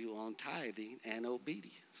value on tithing and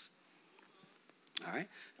obedience. All right.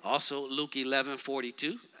 Also, Luke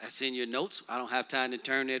 11:42. That's in your notes. I don't have time to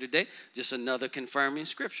turn there today. Just another confirming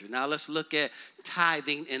scripture. Now let's look at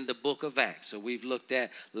tithing in the book of Acts. So we've looked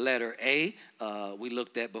at letter A. We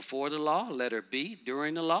looked at before the law. Letter B,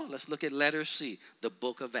 during the law. Let's look at letter C, the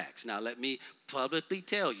book of Acts. Now let me publicly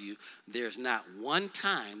tell you, there's not one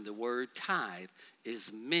time the word tithe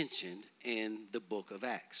is mentioned in the book of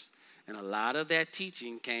Acts. And a lot of that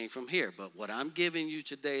teaching came from here. But what I'm giving you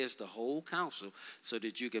today is the whole counsel so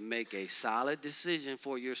that you can make a solid decision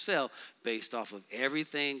for yourself based off of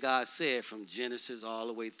everything God said from Genesis all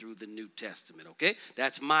the way through the New Testament, okay?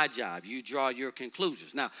 That's my job. You draw your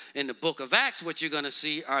conclusions. Now, in the book of Acts, what you're going to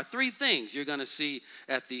see are three things. You're going to see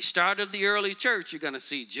at the start of the early church, you're going to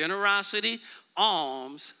see generosity,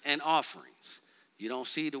 alms, and offerings. You don't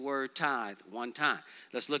see the word tithe one time.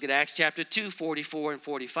 Let's look at Acts chapter 2, 44 and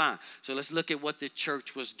 45. So let's look at what the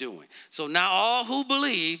church was doing. So now all who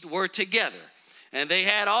believed were together, and they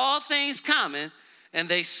had all things common, and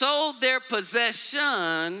they sold their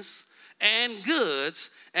possessions and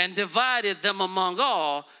goods and divided them among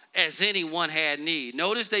all as anyone had need.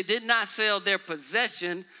 Notice they did not sell their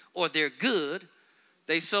possession or their good.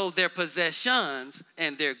 They sold their possessions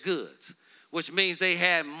and their goods, which means they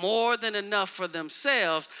had more than enough for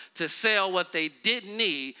themselves to sell what they didn't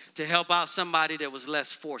need to help out somebody that was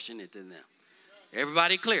less fortunate than them.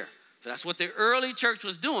 Everybody clear? So that's what the early church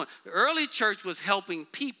was doing. The early church was helping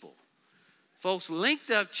people. Folks,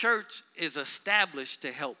 Linked Up Church is established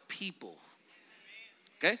to help people.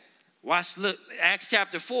 Okay? Look, Acts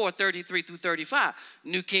chapter 4, 33 through 35,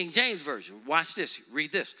 New King James Version. Watch this,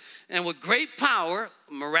 read this. And with great power,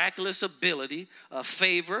 miraculous ability,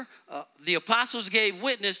 favor, the apostles gave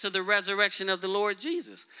witness to the resurrection of the Lord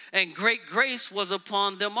Jesus. And great grace was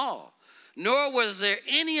upon them all. Nor was there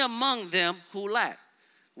any among them who lacked.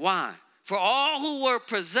 Why? For all who were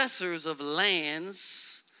possessors of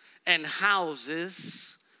lands and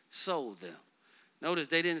houses sold them. Notice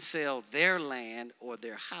they didn't sell their land or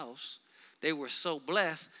their house. They were so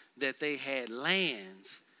blessed that they had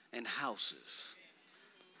lands and houses.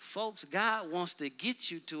 Folks, God wants to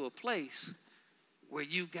get you to a place where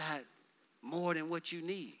you got more than what you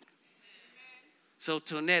need. So,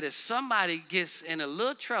 Tonette, if somebody gets in a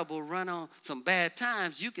little trouble, run on some bad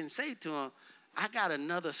times, you can say to them, I got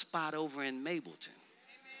another spot over in Mableton.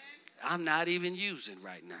 I'm not even using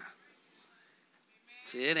right now.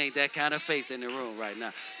 See, it ain't that kind of faith in the room right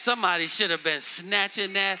now. Somebody should have been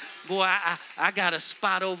snatching that. Boy, I got a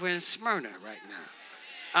spot over in Smyrna right now.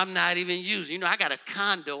 I'm not even using. I got a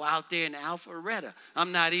condo out there in Alpharetta.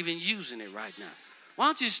 I'm not even using it right now. Why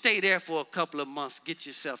don't you stay there for a couple of months, get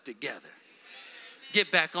yourself together.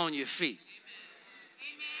 Get back on your feet.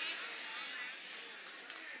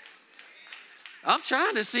 I'm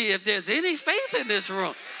trying to see if there's any faith in this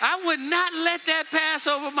room. I would not let that pass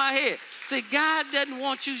over my head. See, God doesn't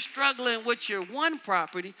want you struggling with your one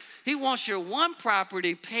property. He wants your one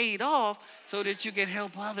property paid off so that you can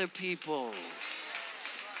help other people.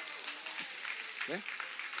 Okay?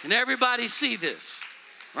 And everybody see this,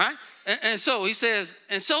 right? And so he says,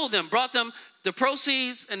 and sold them, brought them the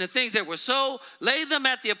proceeds and the things that were sold, lay them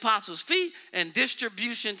at the apostles' feet, and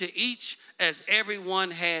distribution to each as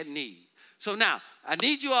everyone had need. So now, I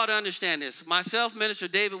need you all to understand this. Myself, Minister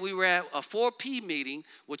David, we were at a 4P meeting,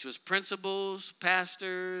 which was principals,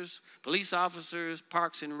 pastors, police officers,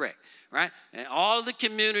 parks and rec, right? And all of the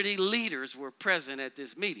community leaders were present at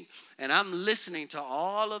this meeting. And I'm listening to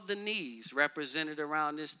all of the needs represented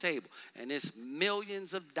around this table. And it's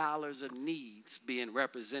millions of dollars of needs being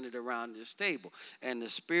represented around this table. And the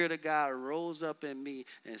Spirit of God rose up in me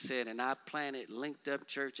and said, and I planted Linked Up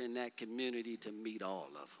Church in that community to meet all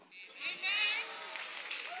of them.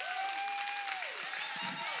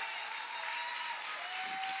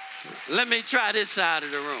 Let me try this side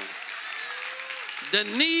of the room. The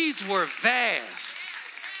needs were vast.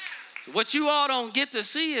 So what you all don't get to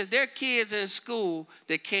see is their kids in school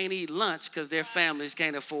that can't eat lunch because their families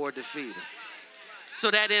can't afford to feed them.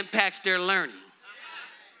 So that impacts their learning.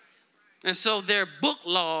 And so their book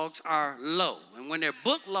logs are low. And when their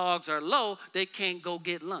book logs are low, they can't go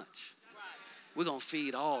get lunch. We're going to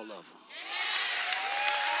feed all of them.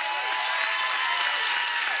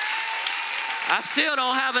 I still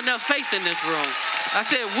don't have enough faith in this room. I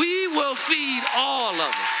said, we will feed all of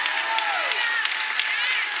them.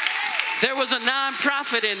 There was a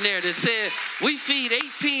nonprofit in there that said, we feed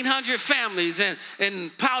 1,800 families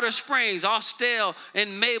in Powder Springs, Austell,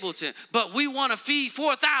 and Mableton, but we want to feed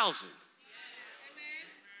 4,000.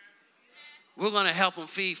 We're going to help them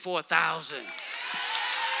feed 4,000.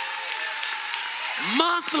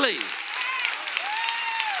 Monthly.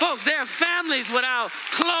 Folks, there are families without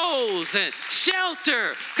clothes and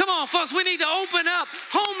shelter. Come on, folks, we need to open up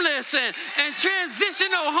homeless and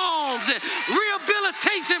transitional homes and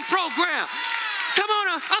rehabilitation programs. Come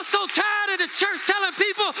on, I'm so tired of the church telling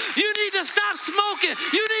people, you need to stop smoking,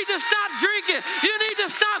 you need to stop drinking, you need to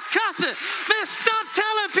stop cussing. Man, stop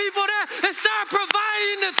telling people that and start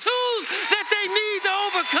providing the tools that they need to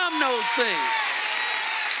overcome those things.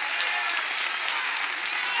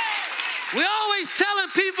 We're always telling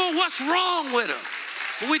people what's wrong with them,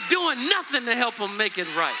 but we're doing nothing to help them make it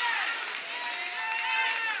right.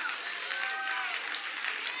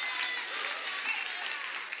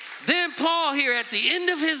 Then Paul here at the end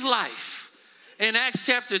of his life, in Acts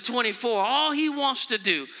chapter 24, all he wants to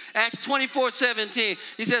do, Acts 24:17,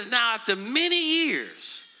 he says, now after many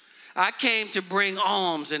years, I came to bring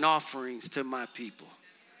alms and offerings to my people.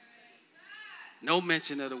 No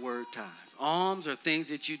mention of the word tithes. Alms are things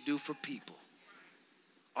that you do for people.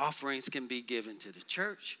 Offerings can be given to the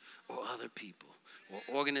church or other people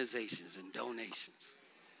or organizations and donations.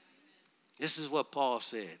 This is what Paul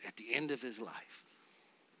said at the end of his life.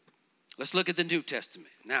 Let's look at the New Testament.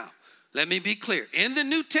 Now, let me be clear. In the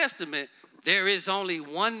New Testament, there is only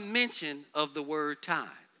one mention of the word tithe,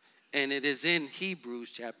 and it is in Hebrews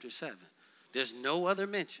chapter 7. There's no other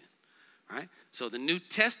mention, right? So the New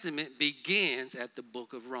Testament begins at the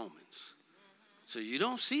book of Romans. So you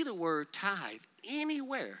don't see the word tithe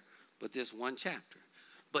anywhere but this one chapter.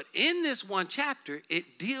 But in this one chapter,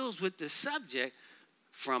 it deals with the subject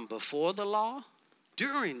from before the law,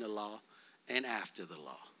 during the law, and after the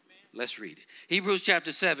law. Let's read it. Hebrews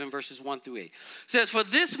chapter 7, verses 1 through 8. It says, for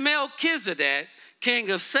this Melchizedek, king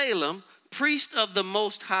of Salem, priest of the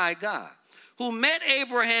Most High God, who met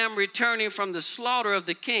Abraham returning from the slaughter of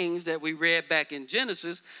the kings that we read back in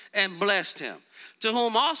Genesis, and blessed him, to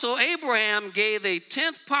whom also Abraham gave a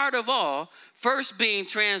 10th part of all, first being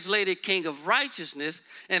translated king of righteousness,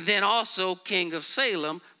 and then also king of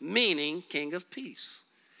Salem, meaning king of peace.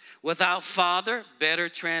 Without father, better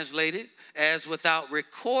translated as without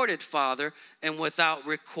recorded father and without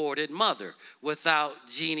recorded mother, without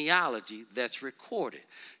genealogy that's recorded,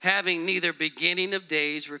 having neither beginning of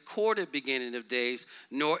days, recorded beginning of days,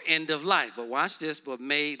 nor end of life. But watch this, but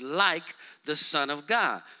made like the Son of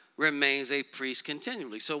God, remains a priest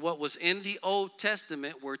continually. So what was in the Old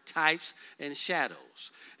Testament were types and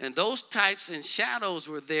shadows. And those types and shadows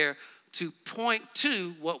were there to point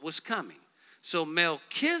to what was coming. So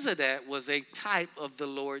Melchizedek was a type of the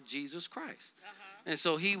Lord Jesus Christ. And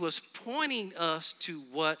so he was pointing us to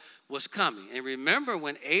what was coming. And remember,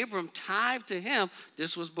 when Abram tithed to him,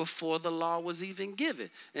 this was before the law was even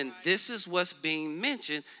given. And this is what's being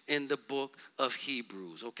mentioned in the book of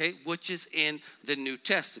Hebrews, okay, which is in the New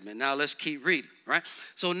Testament. Now let's keep reading, right?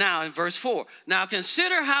 So now in verse 4, now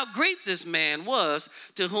consider how great this man was,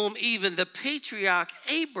 to whom even the patriarch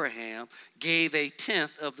Abraham gave a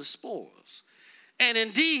 10th of the spoils. And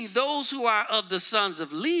indeed, those who are of the sons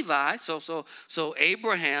of Levi, so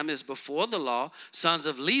Abraham is before the law, sons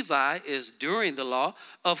of Levi is during the law,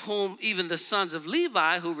 of whom even the sons of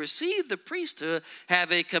Levi who received the priesthood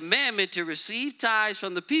have a commandment to receive tithes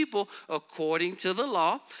from the people according to the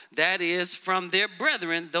law, that is, from their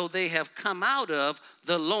brethren, though they have come out of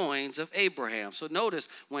the loins of Abraham. So notice,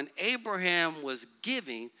 when Abraham was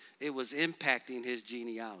giving, it was impacting his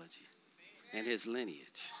genealogy and his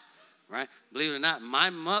lineage. Right? Believe it or not,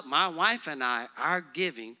 my wife and I, our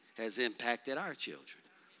giving has impacted our children.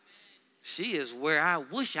 She is where I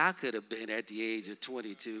wish I could have been at the age of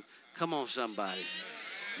 22. Come on, somebody.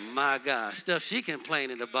 My God, stuff she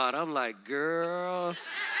complaining about. I'm like, girl.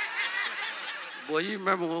 Boy, you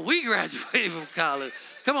remember when we graduated from college.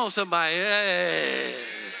 Come on, somebody. Hey.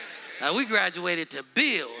 Now, we graduated to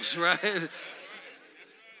bills, right?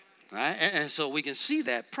 Right? And so we can see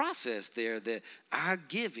that process there, that our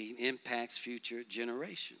giving impacts future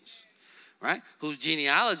generations, right? Whose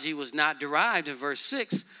genealogy was not derived, in verse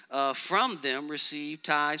 6, from them received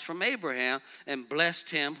tithes from Abraham and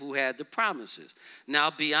blessed him who had the promises. Now,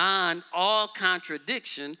 beyond all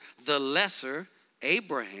contradiction, the lesser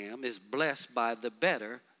Abraham is blessed by the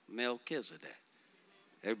better Melchizedek.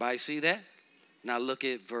 Everybody see that? Now look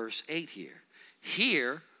at verse 8 here.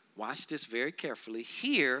 Here, watch this very carefully.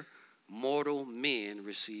 Here, mortal men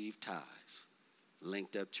receive tithes.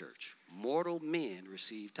 Linked Up Church. Mortal men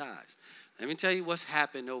receive tithes. Let me tell you what's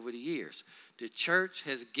happened over the years. The church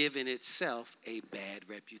has given itself a bad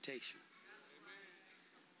reputation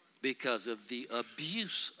because of the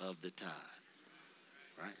abuse of the tithe.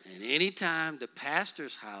 Right? And anytime the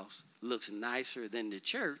pastor's house looks nicer than the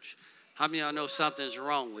church, how many of y'all know something's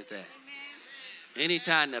wrong with that?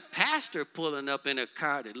 Anytime the pastor pulling up in a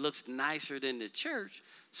car that looks nicer than the church,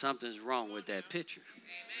 something's wrong with that picture.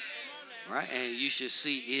 Right? And you should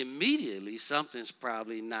see immediately something's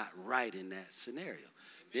probably not right in that scenario.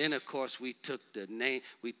 Then, of course, we took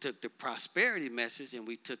the prosperity message and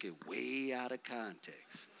we took it way out of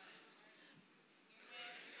context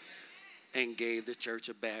and gave the church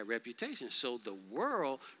a bad reputation. So the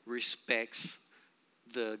world respects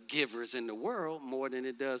the givers in the world more than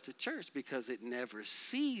it does the church because it never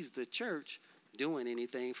sees the church doing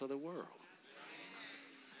anything for the world.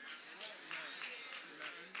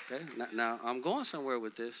 Okay, now I'm going somewhere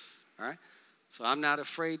with this, all right? So I'm not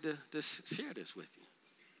afraid to share this with you.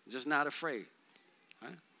 I'm just not afraid, all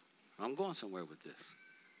right? I'm going somewhere with this.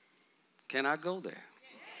 Can I go there?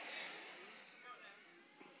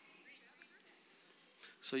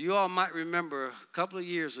 So you all might remember a couple of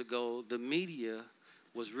years ago, the media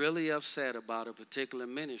was really upset about a particular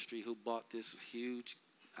ministry who bought this huge,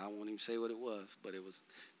 I won't even say what it was, but it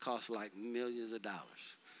cost like millions of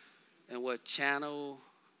dollars. And what Channel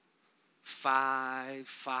 5,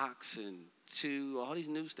 Fox, and 2, all these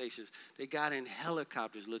news stations, they got in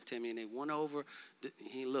helicopters, little Timmy, and they went over,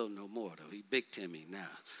 he ain't little no more though, he big Timmy now,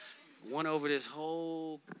 went over this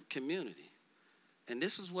whole community. And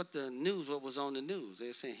this is what was on the news. They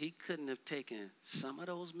were saying he couldn't have taken some of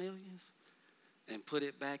those millions and put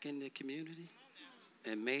it back in the community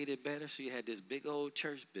and made it better. So you had this big old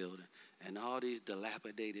church building and all these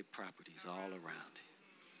dilapidated properties all around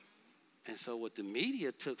it. And so what the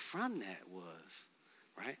media took from that was,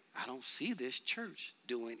 right, I don't see this church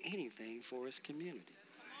doing anything for its community.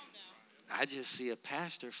 I just see a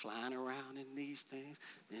pastor flying around in these things,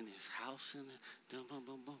 in his house, and boom, boom,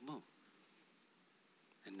 boom, boom, boom.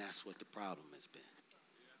 And that's what the problem has been.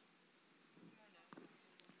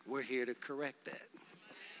 We're here to correct that.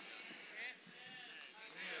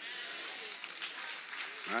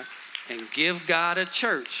 All right? And give God a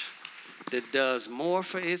church that does more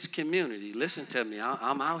for its community. Listen to me,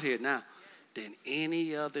 I'm out here now, than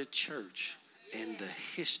any other church in the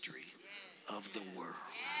history of the world.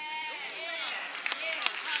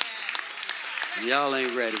 Y'all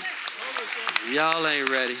ain't ready. Y'all ain't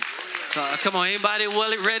ready. Come on, anybody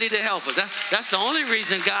ready to help us? That's the only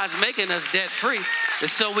reason God's making us debt-free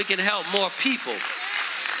is so we can help more people.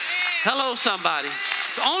 Hello, somebody.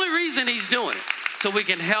 It's the only reason he's doing it, so we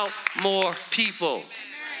can help more people.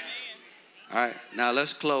 All right, now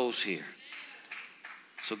let's close here.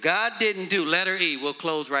 So God didn't do, letter E, we'll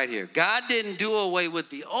close right here. God didn't do away with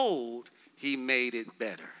the old, he made it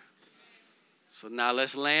better. So now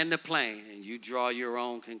let's land the plane and you draw your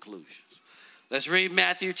own conclusions. Let's read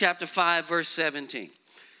Matthew chapter 5, verse 17. It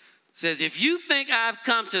says, if you think I've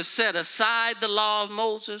come to set aside the law of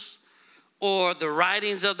Moses or the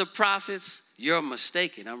writings of the prophets, you're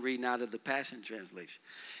mistaken. I'm reading out of the Passion Translation.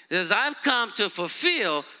 It says, I've come to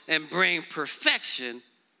fulfill and bring perfection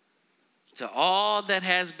to all that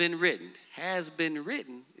has been written. Has been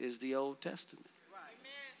written is the Old Testament. Right.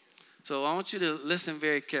 So I want you to listen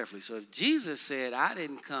very carefully. So if Jesus said, I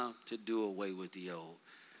didn't come to do away with the old,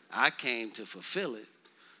 I came to fulfill it,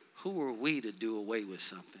 who are we to do away with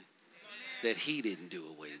something that he didn't do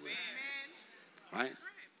away with? Right?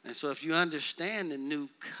 And so if you understand the new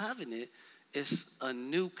covenant, it's a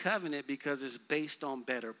new covenant because it's based on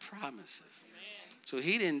better promises. So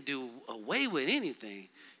he didn't do away with anything.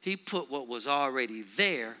 He put what was already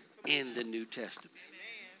there in the New Testament.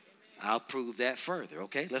 I'll prove that further,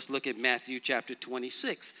 okay? Let's look at Matthew chapter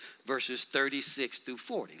 26, verses 36 through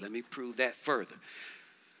 40. Let me prove that further.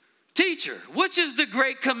 Teacher, which is the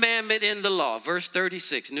great commandment in the law? Verse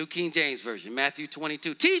 36, New King James Version, Matthew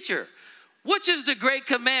 22. Teacher, which is the great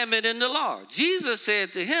commandment in the law? Jesus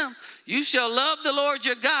said to him, you shall love the Lord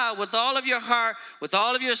your God with all of your heart, with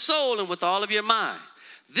all of your soul, and with all of your mind.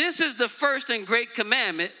 This is the first and great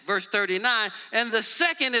commandment, verse 39, and the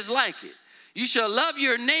second is like it. You shall love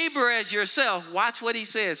your neighbor as yourself. Watch what he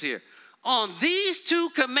says here. On these two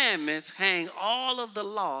commandments hang all of the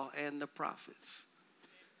law and the prophets.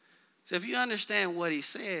 So if you understand what he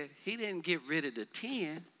said, he didn't get rid of the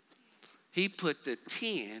 10. He put the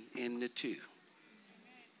 10 in the 2.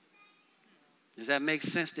 Does that make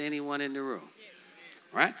sense to anyone in the room?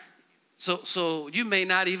 Right? So you may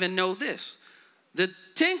not even know this. The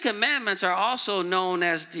 10 commandments are also known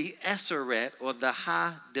as the Eseret or the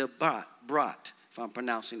Ha-Debat, if I'm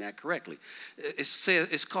pronouncing that correctly.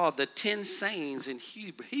 It's called the 10 sayings in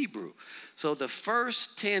Hebrew. So the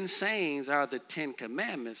first 10 sayings are the 10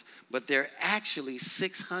 commandments, but they're actually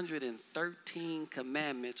 613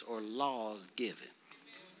 commandments or laws given.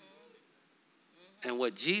 And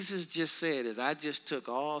what Jesus just said is, I just took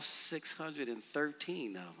all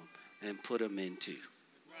 613 of them and put them in 2.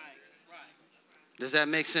 Does that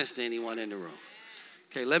make sense to anyone in the room?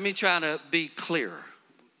 Okay, let me try to be clearer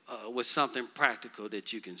with something practical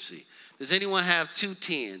that you can see. Does anyone have 2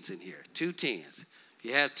 10s in here? 2 10s. If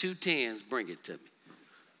you have 2 10s, bring it to me.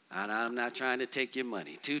 I'm not trying to take your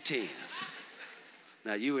money. 2 10s.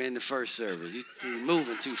 Now, you were in the first service. You're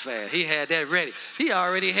moving too fast. He had that ready. He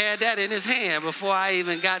already had that in his hand before I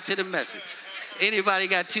even got to the message. Anybody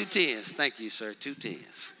got 2 10s? Thank you, sir. 2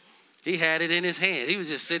 10s. He had it in his hand. He was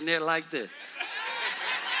just sitting there like this.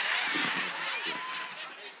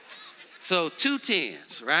 So 2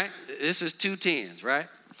 10s, right? This is 2 10s, right?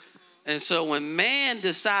 And so when man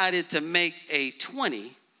decided to make a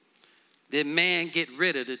 20, did man get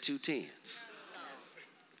rid of the 2 10s?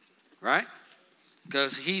 Right?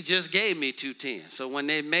 Because he just gave me 2 10s. So when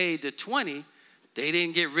they made the 20, they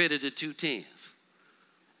didn't get rid of the 2 10s.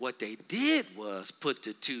 What they did was put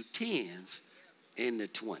the 2 10s in the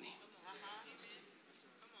 20.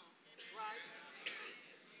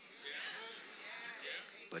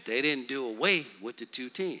 But they didn't do away with the 2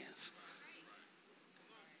 10s.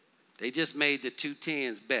 They just made the 2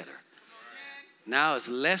 10s better. Now it's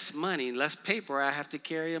less money, less paper I have to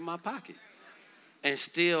carry in my pocket and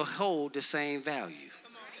still hold the same value.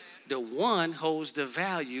 The 1 holds the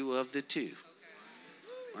value of the 2.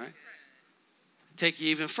 Right? Take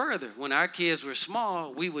you even further. When our kids were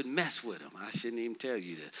small, we would mess with them. I shouldn't even tell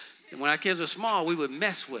you this. And when our kids were small, we would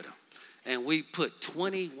mess with them. And we put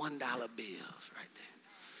 $21 bills right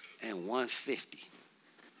there and $1.50.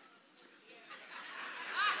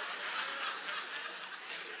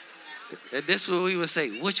 And this is what we would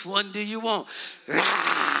say, which one do you want?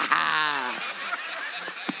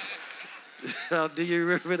 Do you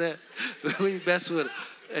remember that? We mess with it.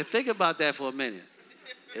 And think about that for a minute.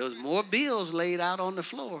 There was more bills laid out on the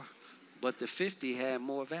floor, but the 50 had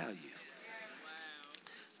more value.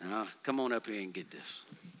 Now, come on up here and get this.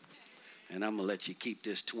 And I'm going to let you keep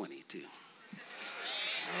this 20 too.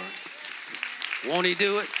 All right. Won't he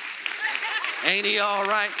do it? Ain't he all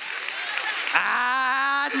right?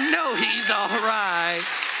 I know he's all right.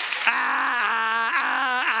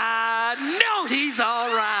 I know he's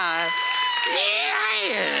all right.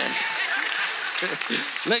 Yes.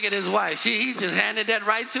 Look at his wife. He just handed that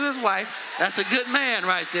right to his wife. That's a good man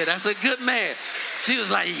right there. That's a good man. She was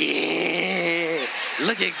like, yeah,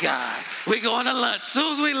 look at God. We're going to lunch as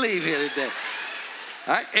soon as we leave here today.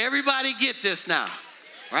 All right, everybody get this now.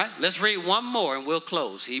 All right, let's read one more and we'll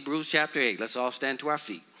close. Hebrews chapter 8. Let's all stand to our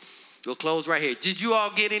feet. We'll close right here. Did you all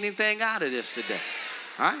get anything out of this today?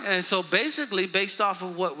 All right, and so basically, based off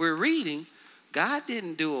of what we're reading, God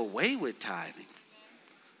didn't do away with tithing.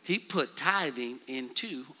 He put tithing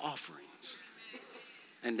into offerings.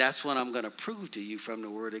 And that's what I'm going to prove to you from the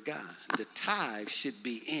Word of God. The tithe should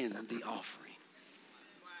be in the offering.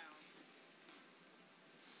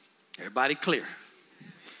 Everybody clear?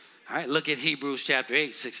 All right, look at Hebrews chapter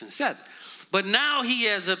 8, 6, and 7. But now he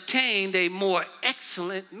has obtained a more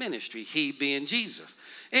excellent ministry, he being Jesus,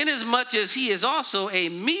 inasmuch as he is also a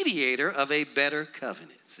mediator of a better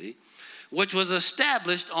covenant, see, which was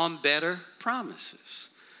established on better promises.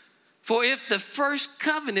 For if the first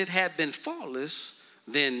covenant had been faultless,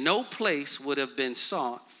 then no place would have been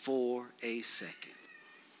sought for a second.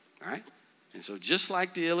 All right? And so just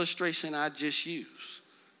like the illustration I just used,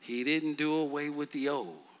 he didn't do away with the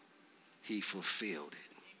old. He fulfilled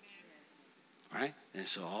it. Right? And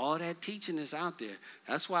so all that teaching is out there.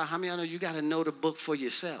 That's why, how many of you know you got to know the book for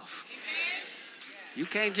yourself? You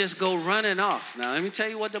can't just go running off. Now, let me tell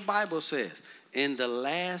you what the Bible says. In the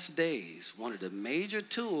last days, one of the major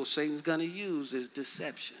tools Satan's going to use is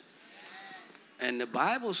deception. And the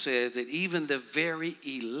Bible says that even the very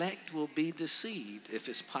elect will be deceived if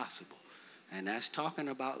it's possible. And that's talking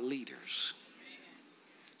about leaders.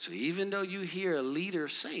 So even though you hear a leader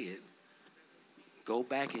say it, go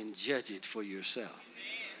back and judge it for yourself.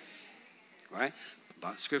 Right?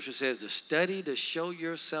 Scripture says to study to show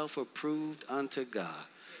yourself approved unto God,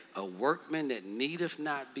 a workman that needeth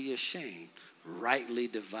not be ashamed, rightly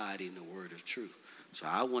dividing the word of truth. So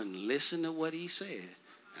I wouldn't listen to what he said,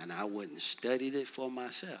 and I wouldn't study it for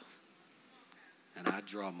myself. And I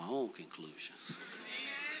draw my own conclusions.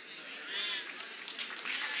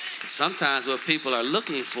 Sometimes what people are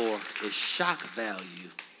looking for is shock value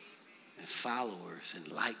and followers and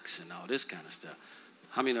likes and all this kind of stuff.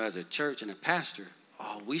 How many know as a church and a pastor,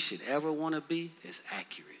 all we should ever want to be is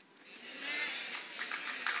accurate.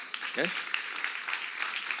 Okay?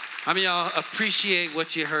 How many of y'all appreciate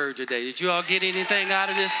what you heard today? Did you all get anything out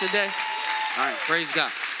of this today? All right, praise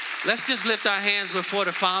God. Let's just lift our hands before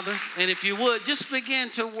the Father. And if you would, just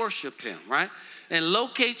begin to worship him, right? And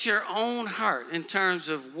locate your own heart in terms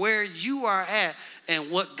of where you are at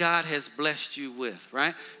and what God has blessed you with,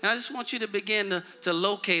 right? And I just want you to begin to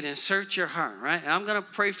locate and search your heart, right? And I'm going to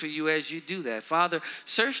pray for you as you do that. Father,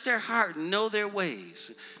 search their heart and know their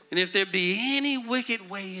ways. And if there be any wicked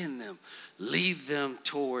way in them, lead them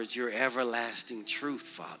towards your everlasting truth,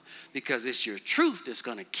 Father, because it's your truth that's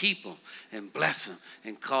going to keep them and bless them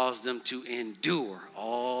and cause them to endure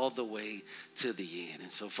all the way to the end.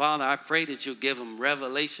 And so, Father, I pray that you'll give them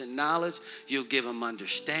revelation knowledge, you'll give them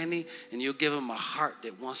understanding, and you'll give them a heart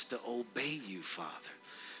that wants to obey you, Father.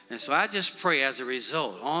 And so I just pray as a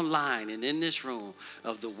result, online and in this room,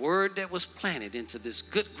 of the word that was planted into this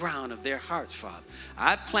good ground of their hearts, Father.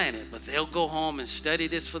 I plant it, but they'll go home and study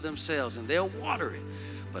this for themselves, and they'll water it.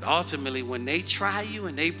 But ultimately, when they try you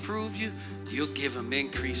and they prove you, you'll give them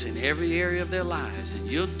increase in every area of their lives, and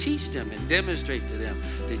you'll teach them and demonstrate to them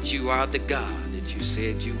that you are the God that you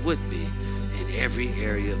said you would be in every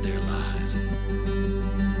area of their lives.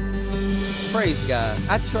 Praise God.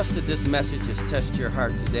 I trust that this message has touched your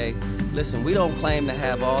heart today. Listen, we don't claim to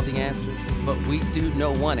have all the answers, but we do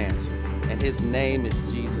know one answer, and his name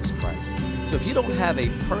is Jesus Christ. So if you don't have a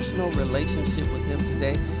personal relationship with him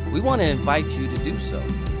today, we want to invite you to do so.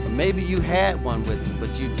 Or maybe you had one with him,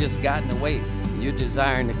 but you've just gotten away, and you're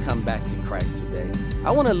desiring to come back to Christ today.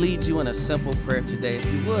 I want to lead you in a simple prayer today.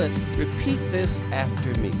 If you would, repeat this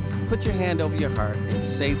after me. Put your hand over your heart and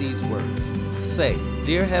say these words. Say,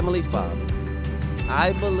 Dear Heavenly Father,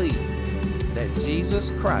 I believe that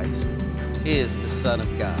Jesus Christ is the Son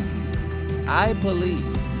of God. I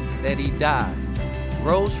believe that he died,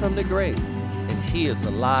 rose from the grave, and he is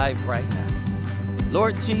alive right now.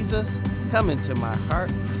 Lord Jesus, come into my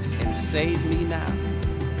heart and save me now.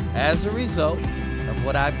 As a result of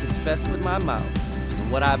what I've confessed with my mouth and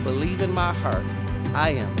what I believe in my heart,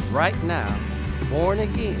 I am right now born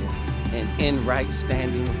again and in right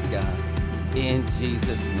standing with God. In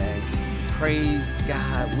Jesus' name. Praise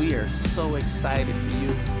God. We are so excited for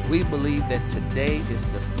you. We believe that today is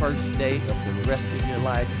the first day of the rest of your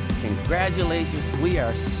life. Congratulations. We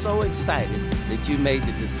are so excited that you made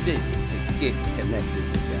the decision to get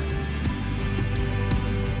connected to God.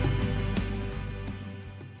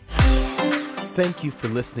 Thank you for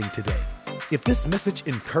listening today. If this message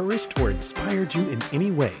encouraged or inspired you in any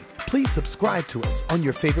way, please subscribe to us on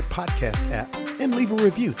your favorite podcast app and leave a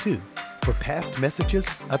review too. For past messages,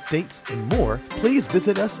 updates, and more, please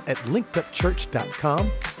visit us at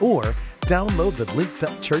linkedupchurch.com or download the Linked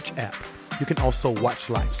Up Church app. You can also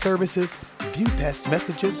watch live services, view past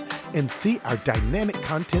messages, and see our dynamic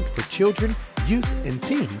content for children, youth, and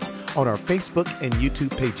teens on our Facebook and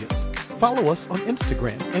YouTube pages. Follow us on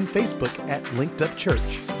Instagram and Facebook at Linked Up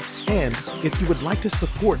Church. And if you would like to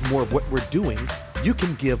support more of what we're doing, you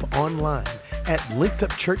can give online at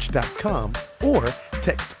linkedupchurch.com or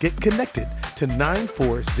text Get Connected to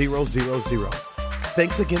 94000.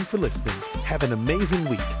 Thanks again for listening. Have an amazing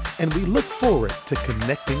week, and we look forward to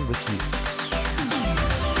connecting with you.